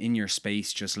in your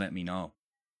space, just let me know.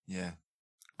 Yeah.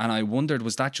 And I wondered,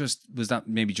 was that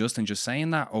maybe Justin just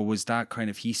saying that, or was that kind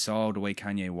of he saw the way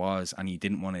Kanye was and he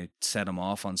didn't want to set him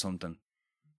off on something?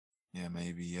 Yeah,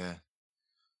 maybe, yeah.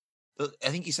 I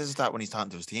think he says that when he's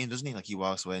talking to his team, doesn't he? Like, he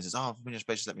walks away and says, "Oh, if I'm in your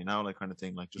space, just let me know," like, kind of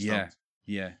thing. Like, just don't.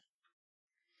 Yeah.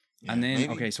 And then,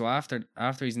 maybe. Okay, so after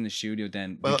he's in the studio,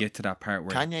 then we get to that part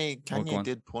where Kanye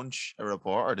did punch a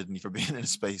reporter, didn't he, for being in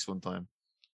space one time?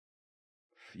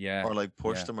 Yeah. Or like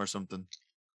pushed him or something.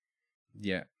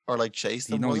 Yeah. Or like chased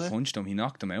him. He punched him. He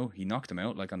knocked him out. He knocked him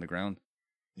out like on the ground.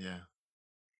 Yeah.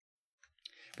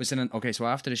 But then, okay, so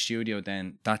after the studio,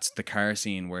 then that's the car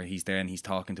scene where he's there and he's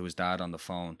talking to his dad on the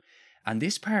phone. And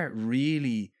this part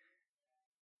really,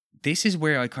 this is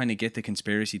where I kind of get the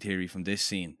conspiracy theory from this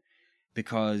scene.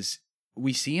 Because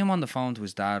we see him on the phone to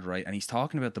his dad, right? And he's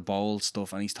talking about the bowl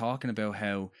stuff, and he's talking about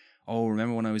how, oh,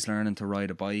 remember when I was learning to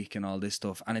ride a bike and all this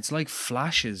stuff. And it's like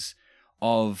flashes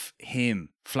of him,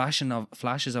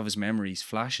 flashes of his memories,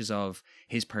 flashes of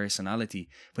his personality.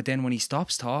 But then when he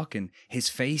stops talking, his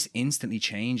face instantly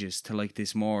changes to like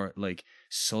this more like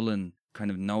sullen,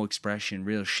 kind of no expression,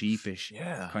 real sheepish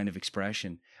kind of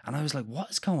expression. And I was like, what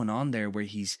is going on there where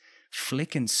he's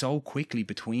flicking so quickly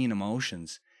between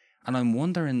emotions? And I'm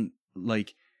wondering,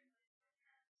 like,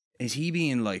 is he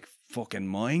being, like, fucking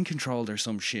mind controlled or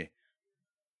some shit?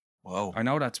 Whoa. I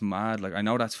know that's mad. Like, I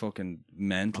know that's fucking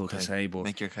mental to say, but...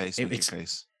 Make your case, make your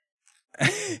case.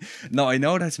 No, I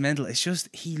know that's mental. It's just,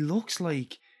 he looks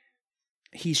like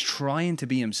he's trying to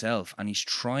be himself and he's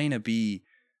trying to be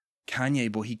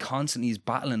Kanye, but he constantly is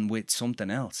battling with something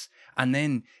else. And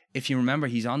then, if you remember,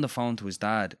 he's on the phone to his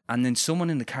dad, and then someone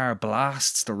in the car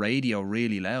blasts the radio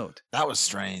really loud. That was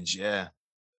strange, yeah.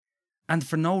 And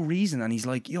for no reason. And he's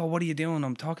like, "Yo, what are you doing?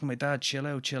 I'm talking to my dad. Chill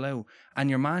out, chill out." And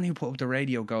your man who put up the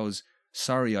radio goes,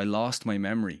 "Sorry, I lost my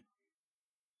memory."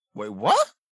 Wait,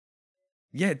 what?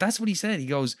 Yeah, that's what he said. He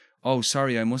goes, "Oh,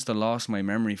 sorry, I must have lost my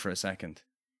memory for a second."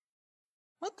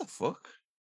 What the fuck?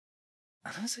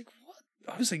 And I was like,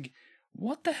 what? I was like,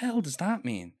 what the hell does that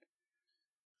mean?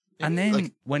 And then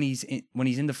like, when he's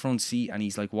in the front seat and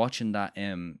he's like watching that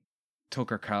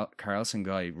Tucker Carlson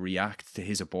guy react to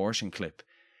his abortion clip,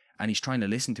 and he's trying to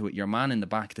listen to it, your man in the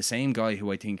back, the same guy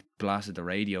who I think blasted the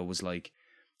radio, was like,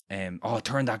 "Oh,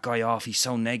 turn that guy off. He's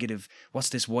so negative. What's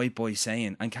this white boy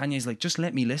saying?" And Kanye's like, "Just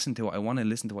let me listen to it. I want to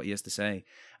listen to what he has to say."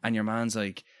 And your man's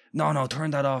like, No,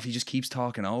 turn that off. He just keeps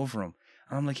talking over him.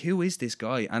 And I'm like, who is this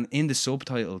guy? And in the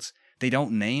subtitles, they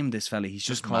don't name this fella. He's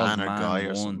just called Man Guy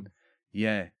or something.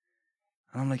 Yeah.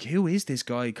 And I'm like, who is this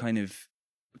guy kind of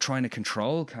trying to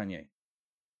control Kanye?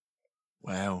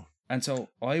 Wow. And so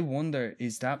I wonder,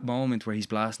 is that moment where he's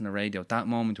blasting the radio, that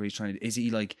moment where he's trying to, is he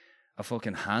like a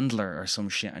fucking handler or some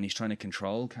shit and he's trying to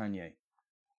control Kanye?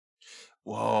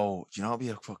 Whoa. Do you know it'd be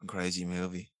a fucking crazy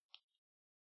movie?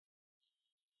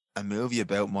 A movie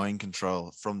about mind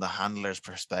control from the handler's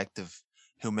perspective,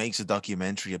 who makes a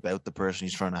documentary about the person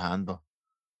he's trying to handle.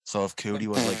 So if Coodie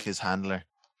was like his handler,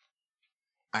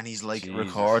 and he's like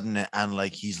recording it, and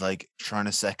like he's like trying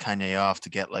to set Kanye off to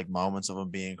get like moments of him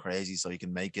being crazy, so he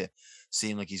can make it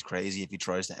seem like he's crazy if he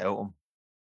tries to out him.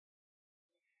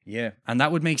 Yeah, and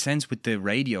that would make sense with the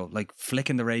radio, like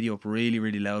flicking the radio up really,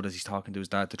 really loud as he's talking to his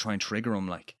dad to try and trigger him,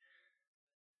 like.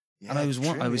 Yeah, and I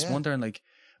was wondering, like,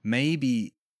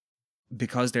 maybe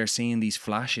because they're seeing these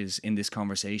flashes in this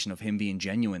conversation of him being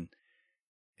genuine,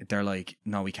 they're like,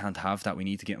 no, we can't have that. We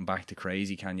need to get him back to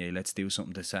crazy Kanye. Let's do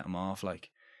something to set him off, like.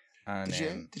 And,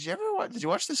 did you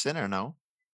watch The Sinner? No.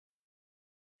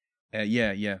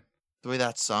 Yeah. The way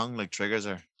that song like triggers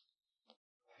her.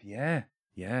 Yeah.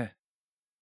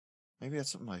 Maybe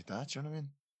that's something like that. Do you know what I mean?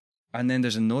 And then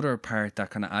there's another part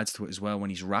that kind of adds to it as well when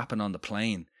he's rapping on the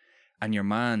plane, and your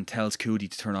man tells Coodie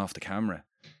to turn off the camera.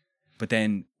 But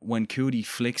then when Coodie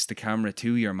flicks the camera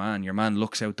to your man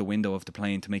looks out the window of the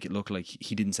plane to make it look like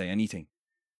he didn't say anything.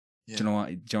 Yeah. Do you know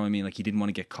what I mean? Like he didn't want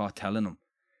to get caught telling him.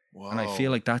 Whoa. And I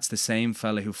feel like that's the same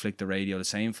fella who flicked the radio, the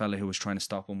same fella who was trying to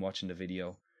stop him watching the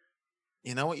video.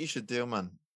 You know what you should do,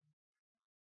 man?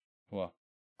 What?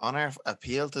 On our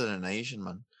appeal to the nation,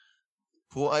 man,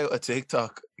 put out a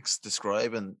TikTok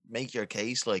describing, make your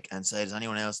case, like, and say, does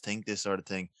anyone else think this sort of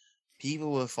thing?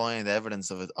 people will find evidence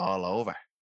of it all over.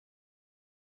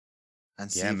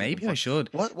 And see maybe I should.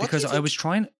 What because I was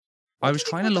trying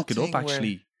to look it up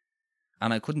actually, where...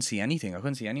 and I couldn't see anything. I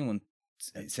couldn't see anyone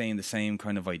saying the same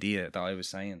kind of idea that I was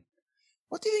saying.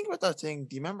 What do you think about that thing?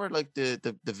 Do you remember like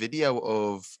the video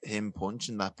of him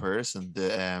punching that person?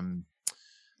 You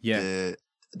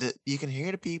can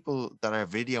hear the people that are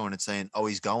videoing it saying, "Oh,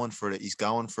 he's going for it. He's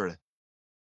going for it."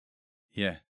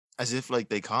 Yeah. As if like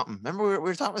they caught him. Remember we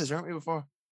were talking about this, weren't we, before?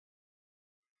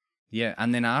 Yeah,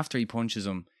 and then after he punches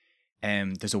him,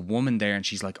 there's a woman there and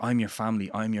she's like, "I'm your family.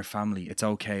 I'm your family. It's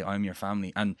okay. I'm your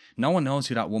family." And no one knows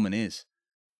who that woman is.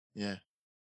 Yeah.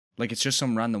 Like, it's just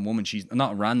some random woman. She's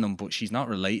not random, but she's not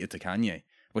related to Kanye.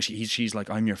 But she's like,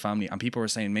 "I'm your family." And people were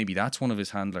saying maybe that's one of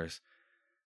his handlers.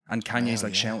 And Kanye's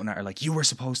shouting at her, like, "You were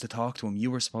supposed to talk to him. You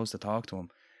were supposed to talk to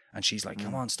him." And she's like,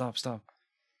 "Come on, stop."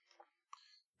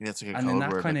 Yeah, it's like a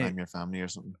code word, like, "I'm your family" or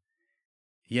something.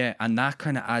 Yeah, and that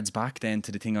kind of adds back then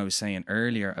to the thing I was saying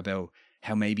earlier about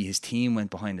how maybe his team went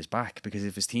behind his back. Because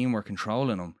if his team were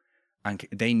controlling him and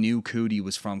they knew Coodie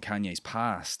was from Kanye's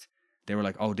past, they were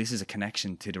like, "Oh, this is a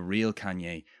connection to the real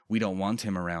Kanye. We don't want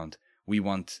him around. We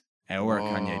want our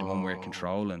Kanye, the one we're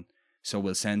controlling. So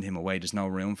we'll send him away. There's no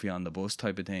room for you on the bus,"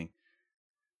 type of thing.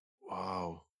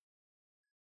 Wow.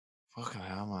 Fucking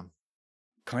hell, man.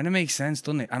 Kind of makes sense,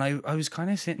 doesn't it? And I was kind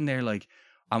of sitting there like,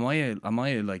 am I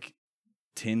a like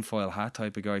tinfoil hat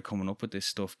type of guy coming up with this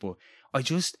stuff? But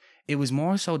it was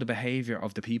more so the behavior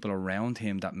of the people around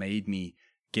him that made me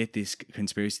get this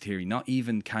conspiracy theory, not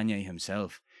even Kanye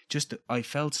himself. Just, I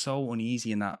felt so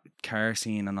uneasy in that car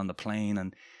scene and on the plane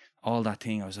and all that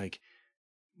thing. I was like,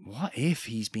 what if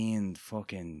he's being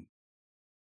fucking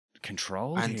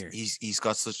controlled and here? He's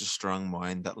got such a strong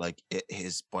mind that like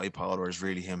his bipolar is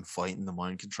really him fighting the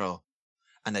mind control,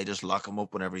 and they just lock him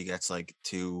up whenever he gets like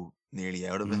too nearly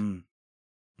out of it.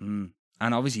 And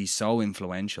obviously he's so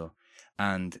influential,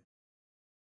 and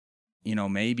you know,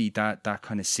 maybe that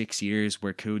kind of 6 years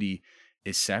where Coodie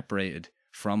is separated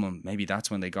from him, maybe that's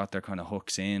when they got their kind of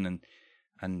hooks in,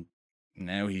 and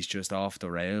now he's just off the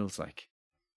rails. Like,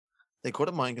 they could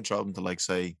have mind controlled him to like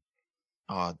say,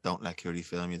 "Oh, don't let Coodie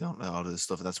film you, don't let all of this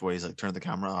stuff." That's where he's like, turn the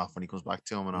camera off when he comes back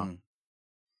to him and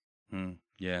all.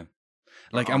 Yeah.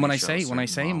 Like, and when I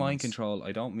say mind control,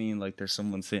 I don't mean like there's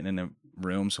someone sitting in a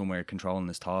room somewhere controlling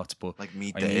his thoughts, but like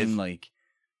Dave.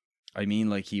 I mean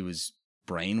like he was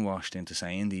brainwashed into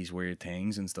saying these weird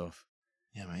things and stuff.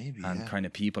 Yeah, maybe. And kind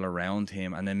of people around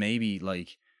him, and then maybe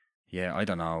like, yeah, I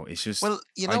don't know. It's just, well,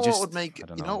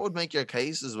 what would make your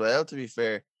case as well, to be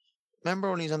fair. Remember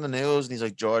when he's on the news and he's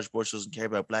like, George Bush doesn't care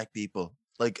about black people?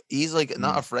 Like, he's like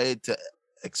not afraid to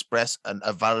express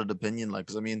a valid opinion. Like,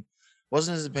 because I mean,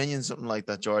 wasn't his opinion something like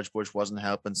that George Bush wasn't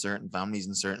helping certain families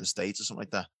in certain states or something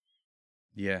like that?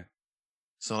 Yeah.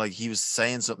 So like he was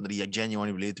saying something that he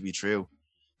genuinely believed to be true.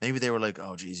 Maybe they were like,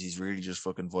 "Oh geez, he's really just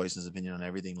fucking voicing his opinion on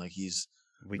everything. Like he's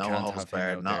not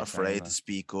afraid to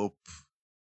speak up."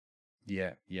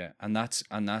 Yeah, and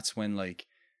that's when like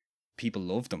people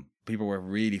loved him. People were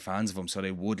really fans of him, so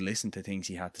they would listen to things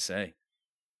he had to say.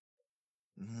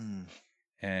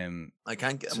 I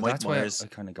can't get so Mike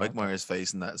Myers'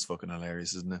 face in that is fucking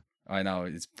hilarious, isn't it? I know,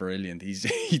 it's brilliant.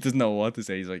 He doesn't know what to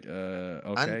say. He's like,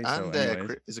 okay.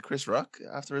 Is it Chris Rock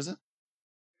after, is it?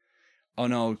 Oh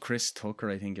no, Chris Tucker,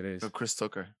 I think it is. Oh, Chris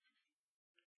Tucker.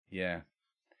 Yeah.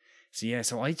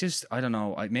 So I don't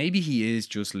know. Maybe he is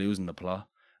just losing the plot,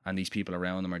 and these people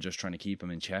around him are just trying to keep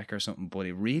him in check or something. But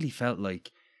it really felt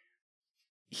like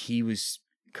he was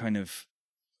kind of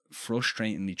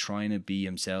frustratingly trying to be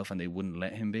himself, and they wouldn't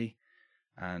let him be.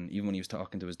 And even when he was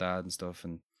talking to his dad and stuff,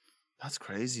 and that's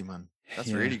crazy, man.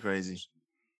 That's really crazy.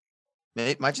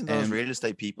 Imagine those real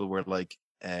estate people were like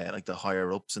the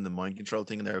higher ups in the mind control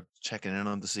thing, and they're checking in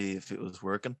on to see if it was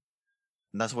working.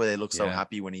 And that's why they look so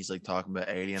happy when he's like talking about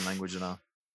alien language and all.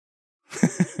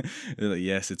 They're like,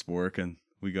 yes, it's working.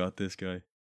 We got this guy.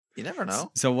 You never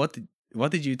know. So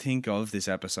what did you think of this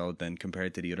episode then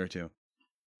compared to the other two?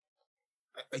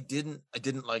 I didn't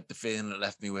like the feeling it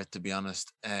left me with, to be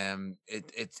honest.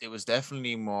 It was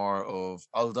definitely more of,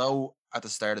 although at the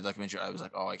start of the documentary I was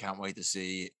like, oh, I can't wait to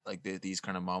see like these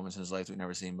kind of moments in his life that we've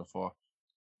never seen before.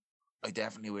 I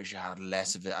definitely wish I had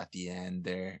less of it at the end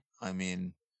there. I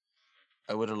mean,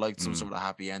 I would have liked some sort of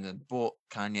happy ending, but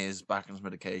Kanye is back on his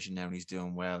medication now and he's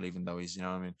doing well, even though he's, you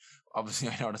know what I mean? Obviously,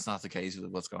 I know that's not the case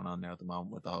with what's going on now at the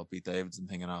moment with the whole Pete Davidson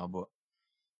thing and all, but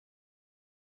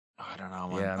I don't know,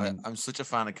 man. Yeah, I mean, I'm such a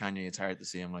fan of Kanye. It's hard to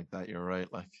see him like that. You're right.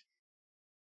 Like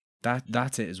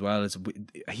that's it as well.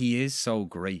 He is so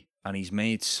great, and he's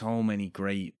made so many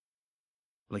great.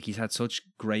 Like he's had such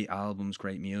great albums,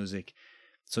 great music.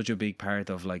 such a big part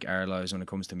of like our lives when it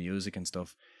comes to music and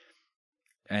stuff.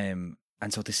 And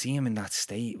so to see him in that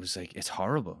state was like, it's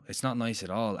horrible. It's not nice at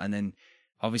all. And then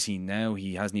obviously now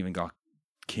he hasn't even got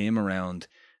Kim around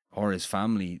or his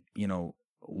family. You know,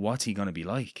 what's he gonna be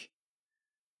like?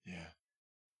 Yeah,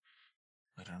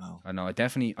 I don't know. I know. I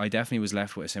definitely was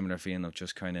left with a similar feeling of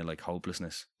just kind of like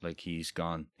hopelessness. Like he's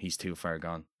gone. He's too far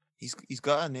gone. He's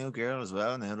got a new girl as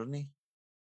well now, doesn't he?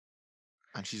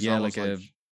 And she's like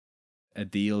a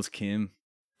Deal's Kim.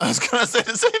 I was gonna say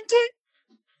the same thing.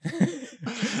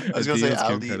 I was gonna say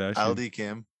Aldi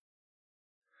Kim.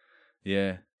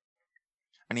 Yeah.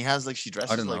 And he has like, she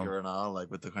dresses like her and all, like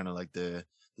with the kind of like the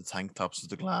tank tops with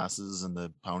the glasses and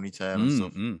the ponytail and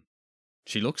stuff.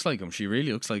 She looks like him. She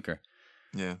really looks like her.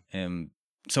 Yeah.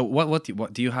 So what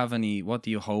do you have any? What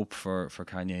do you hope for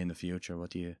Kanye in the future?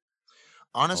 What do you?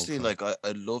 Honestly, like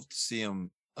I'd love to see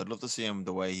him. I'd love to see him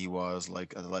the way he was,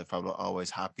 like at the Life Pablo, always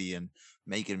happy and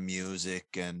making music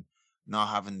and not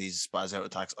having these spaz out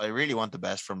attacks. I really want the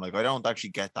best from. Like, I don't actually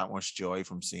get that much joy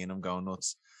from seeing him go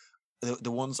nuts.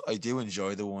 The ones I do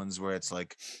enjoy, the ones where it's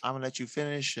like, I'm gonna let you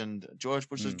finish, and George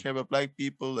Bush doesn't care about black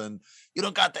people, and you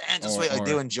don't got the end this way. I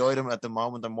do enjoy them at the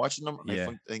moment I'm watching them. Yeah.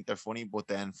 I think they're funny, but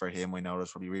then for him, I know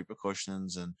there's probably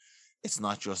repercussions, and it's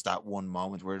not just that one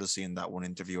moment. We're just seeing that one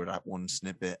interview or that one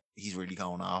snippet. He's really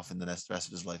going off in the rest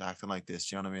of his life acting like this.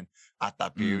 Do you know what I mean? At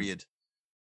that period,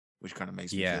 which kind of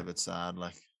makes me feel a bit sad.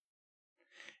 Like,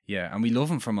 yeah, and we love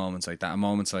him for moments like that.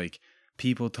 Moments like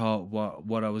people thought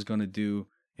what I was gonna do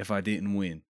if I didn't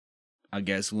win. I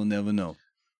guess we'll never know.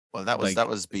 Well, that was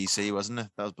BC, wasn't it?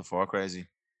 That was before Crazy.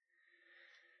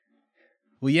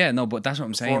 Well, yeah, no, but that's what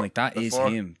I'm saying. Like, that is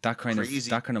him. That kind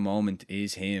of moment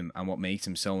is him, and what makes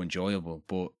him so enjoyable.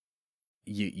 But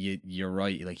you're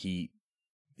right. Like, he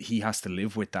has to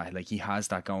live with that. Like, he has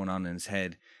that going on in his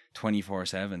head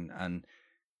 24/7. And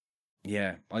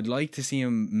yeah, I'd like to see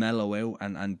him mellow out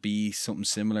and be something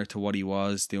similar to what he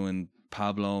was doing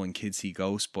Pablo and Kids See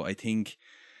Ghosts. But I think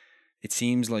it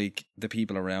seems like the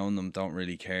people around them don't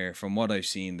really care. From what I've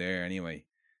seen there, anyway,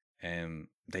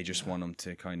 they just want him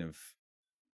to kind of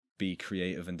be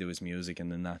creative and do his music,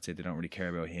 and then that's it. They don't really care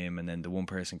about him. And then the one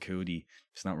person, Coodie,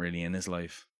 is not really in his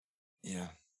life. Yeah,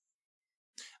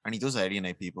 and he does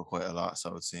alienate people quite a lot.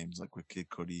 So it seems like with Kid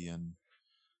Cudi and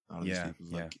all these people.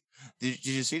 Like, did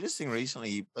you see this thing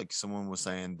recently? Like, someone was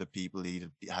saying the people he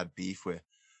had beef with,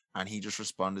 and he just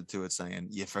responded to it saying,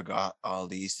 "You forgot all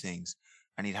these things."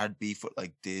 And he'd had beef with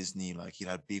like Disney, like he'd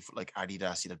had beef with like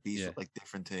Adidas, he'd had beef with like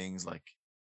different things, like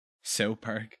South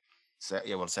Park.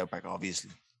 South Park,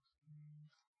 obviously.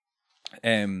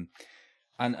 And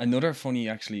another funny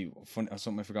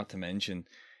something I forgot to mention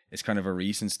is kind of a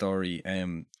recent story.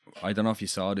 I don't know if you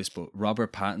saw this, but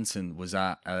Robert Pattinson was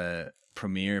at a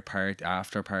premiere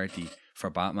after party for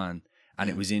Batman, and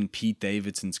it was in Pete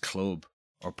Davidson's club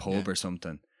or pub or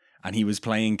something, and he was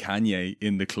playing Kanye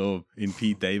in the club, in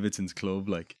Pete Davidson's club.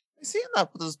 Like, I seen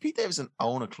that, but does Pete Davidson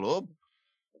own a club?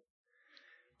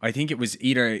 I think it was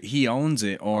either he owns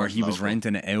it or he was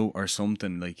renting it out or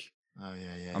something. Like, oh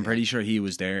yeah. I'm pretty sure he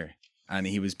was there and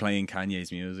he was playing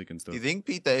Kanye's music and stuff. Do you think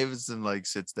Pete Davidson like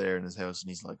sits there in his house and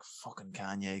he's like, "Fucking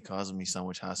Kanye causing me so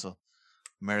much hassle"?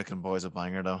 American Boy's a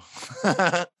banger though.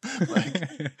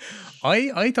 Like,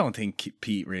 I don't think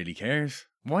Pete really cares.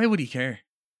 Why would he care?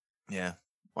 Yeah,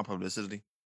 what publicity?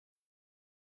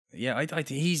 Yeah, I think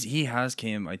he has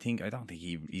Kim. I don't think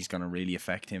he's gonna really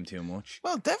affect him too much.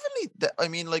 Well, definitely. I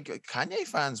mean, like, Kanye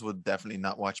fans would definitely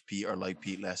not watch Pete or like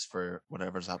Pete less for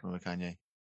whatever's happening with Kanye.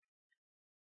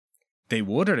 They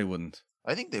would or they wouldn't?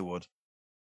 I think they would.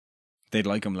 They'd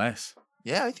like him less.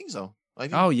 Yeah, I think so.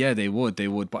 Oh yeah, they would.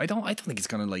 But I don't think it's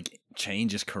gonna like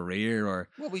change his career or.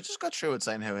 Well, we just got through it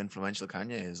saying how influential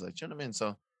Kanye is. Like, do you know what I mean?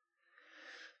 So.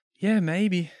 Yeah,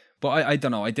 maybe. But I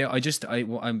don't know. I guess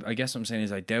what I'm saying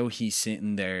is I doubt he's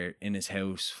sitting there in his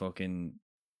house, fucking,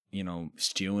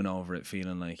 stewing over it,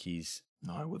 feeling like he's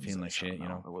feeling like shit.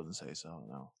 I wouldn't say so.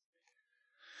 No.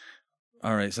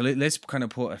 All right, so let's kind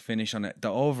of put a finish on it.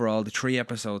 The 3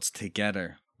 episodes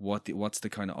together. What's the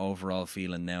kind of overall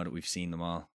feeling now that we've seen them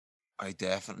all?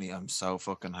 I'm so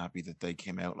fucking happy that they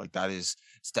came out. Like, it's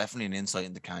definitely an insight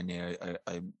into Kanye.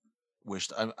 I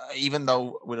wished, even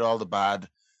though with all the bad.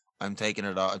 I'm taking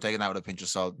that with a pinch of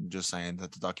salt and just saying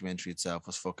that the documentary itself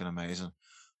was fucking amazing.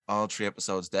 All 3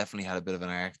 episodes definitely had a bit of an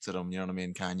arc to them. You know what I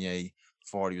mean? Kanye,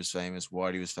 before he was famous,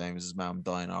 while he was famous, his mom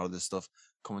dying, all of this stuff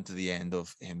coming to the end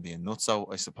of him being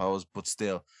nutso, I suppose. But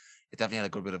still, it definitely had a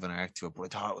good bit of an arc to it. But I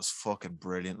thought it was fucking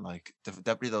brilliant. Like,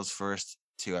 definitely those first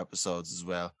 2 episodes as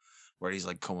well, where he's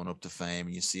like coming up to fame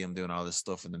and you see him doing all this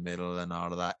stuff in the middle and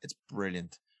all of that. It's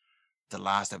brilliant. the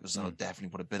last episode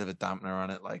definitely put a bit of a dampener on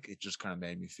it. Like, it just kind of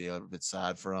made me feel a bit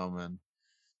sad for him. And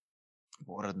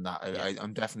but other than that,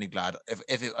 I'm definitely glad.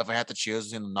 If I had to choose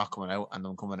between them not coming out and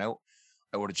them coming out,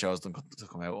 I would have chosen them to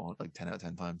come out like 10 out of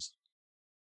 10 times.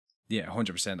 Yeah,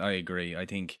 100%. I agree. I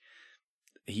think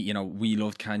we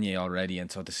loved Kanye already,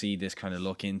 and so to see this kind of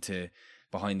look into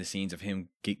behind the scenes of him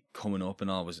coming up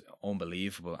and all was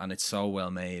unbelievable, and it's so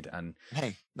well made, and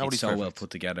it's so well put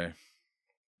together.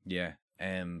 Yeah,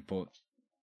 but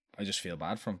I just feel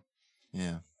bad for him.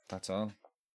 Yeah, that's all.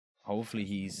 Hopefully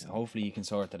he can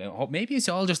sort it out. Maybe it's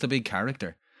all just a big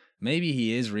character. Maybe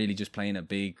he is really just playing a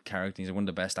big character. He's one of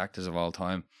the best actors of all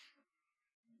time.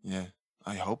 Yeah,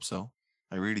 I hope so.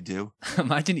 I really do.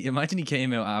 Imagine he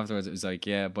came out afterwards. It was like,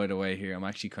 yeah, by the way, here I'm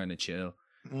actually kind of chill.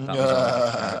 That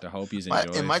was I hope he's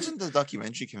enjoyed. Imagine the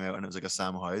documentary came out and it was like a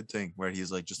Sam Hyde thing where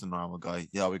he's like just a normal guy.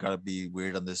 Yeah, we gotta be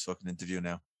weird on this fucking interview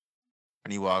now.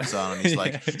 And he walks on and he's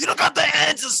like, you don't got the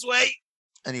hands to sway.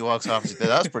 And he walks off and he's like,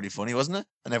 that was pretty funny, wasn't it?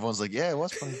 And everyone's like, yeah, it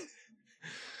was funny.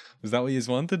 Was that what you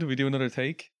wanted? Did we do another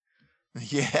take?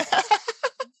 Yeah.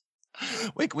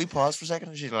 Wait, can we pause for a second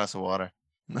and get a glass of water?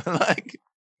 Like,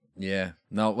 yeah.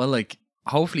 No, well, like,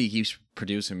 hopefully he keeps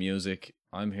producing music.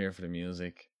 I'm here for the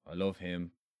music. I love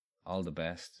him. All the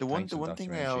best. The one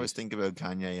thing I always think about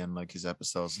Kanye and like his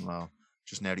episodes and all,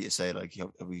 just now that you say like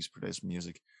he's produced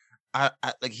music,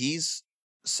 like he's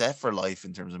set for life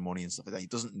in terms of money and stuff like that. He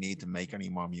doesn't need to make any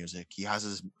more music. He has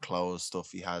his clothes stuff.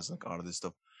 He has like all of this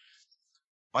stuff.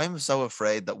 I'm so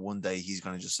afraid that one day he's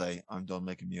gonna just say, "I'm done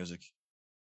making music."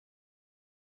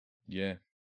 Yeah,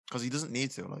 because he doesn't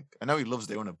need to. Like, I know he loves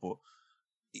doing it, but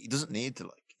he doesn't need to.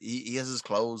 Like, he has his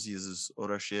clothes, he has his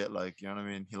other shit. Like, you know what I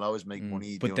mean? He'll always make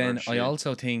money. But then I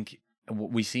also think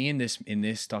what we see in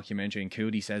this documentary, and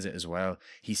Coodie says it as well.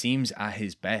 He seems at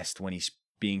his best when he's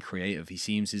being creative. He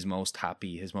seems his most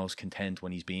happy, his most content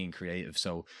when he's being creative.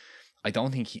 So I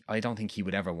don't think he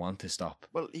would ever want to stop.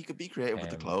 Well, he could be creative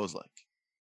with the clothes, like.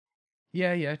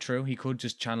 Yeah, true. He could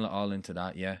just channel it all into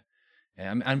that. Yeah,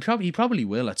 and he probably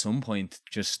will at some point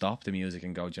just stop the music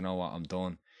and go, do you know what, I'm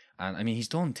done. And I mean, he's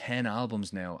done 10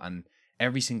 albums now, and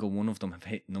every single one of them have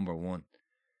hit number one.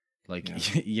 Like,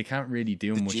 you can't really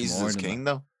do much Jesus more than King,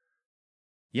 that. Though.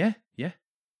 Yeah.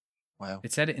 Wow.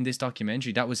 It said it in this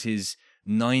documentary. That was his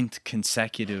 9th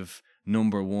consecutive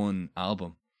number one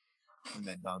album. And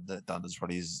then Donda's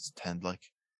probably his 10th,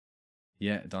 like.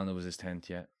 Yeah, Donda was his 10th,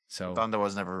 yeah. So Donda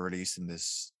was never released in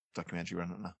this documentary, right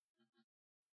now.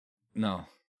 No.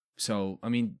 So, I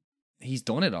mean, he's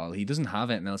done it all. He doesn't have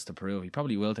anything else to prove. He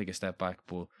probably will take a step back,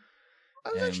 but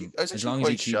I was actually as long as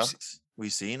he keeps shocked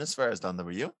we've seen as far as Donda.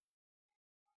 Were you?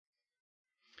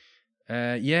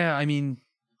 Yeah, I mean,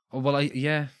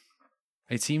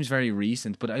 it seems very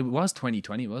recent, but it was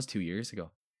 2020. It was 2 years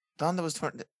ago. Donda was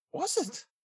 20. Was it?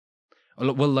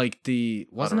 Well, like the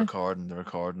recording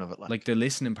of it, like the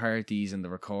listening parties and the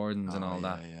recordings and all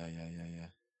that. Yeah.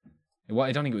 Well,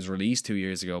 I don't think it was released 2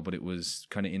 years ago, but it was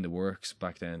kind of in the works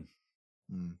back then.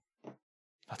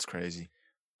 That's crazy.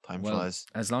 Time flies.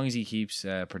 As long as he keeps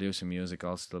producing music,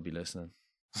 I'll still be listening.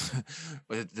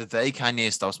 The day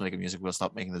Kanye stops making music, we'll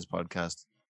stop making this podcast.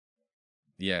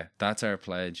 Yeah, that's our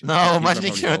pledge. No, imagine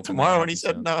he came out tomorrow when he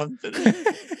said no.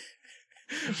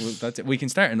 Well, that's it. We can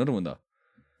start another one though.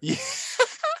 Yeah.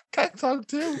 Cack Talk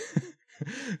 2.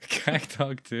 Cack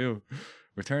Talk 2.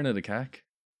 Return of the Cack.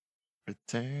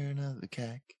 Return of the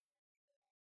Cack.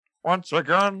 Once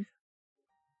again.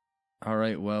 All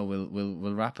right, well,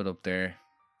 we'll wrap it up there.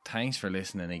 Thanks for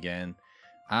listening again.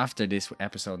 After this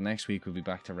episode, next week we'll be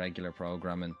back to regular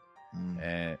programming.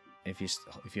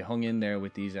 If you hung in there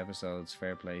with these episodes,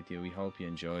 fair play to you. We hope you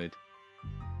enjoyed.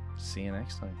 See you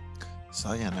next time.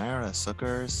 Sayonara,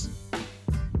 suckers.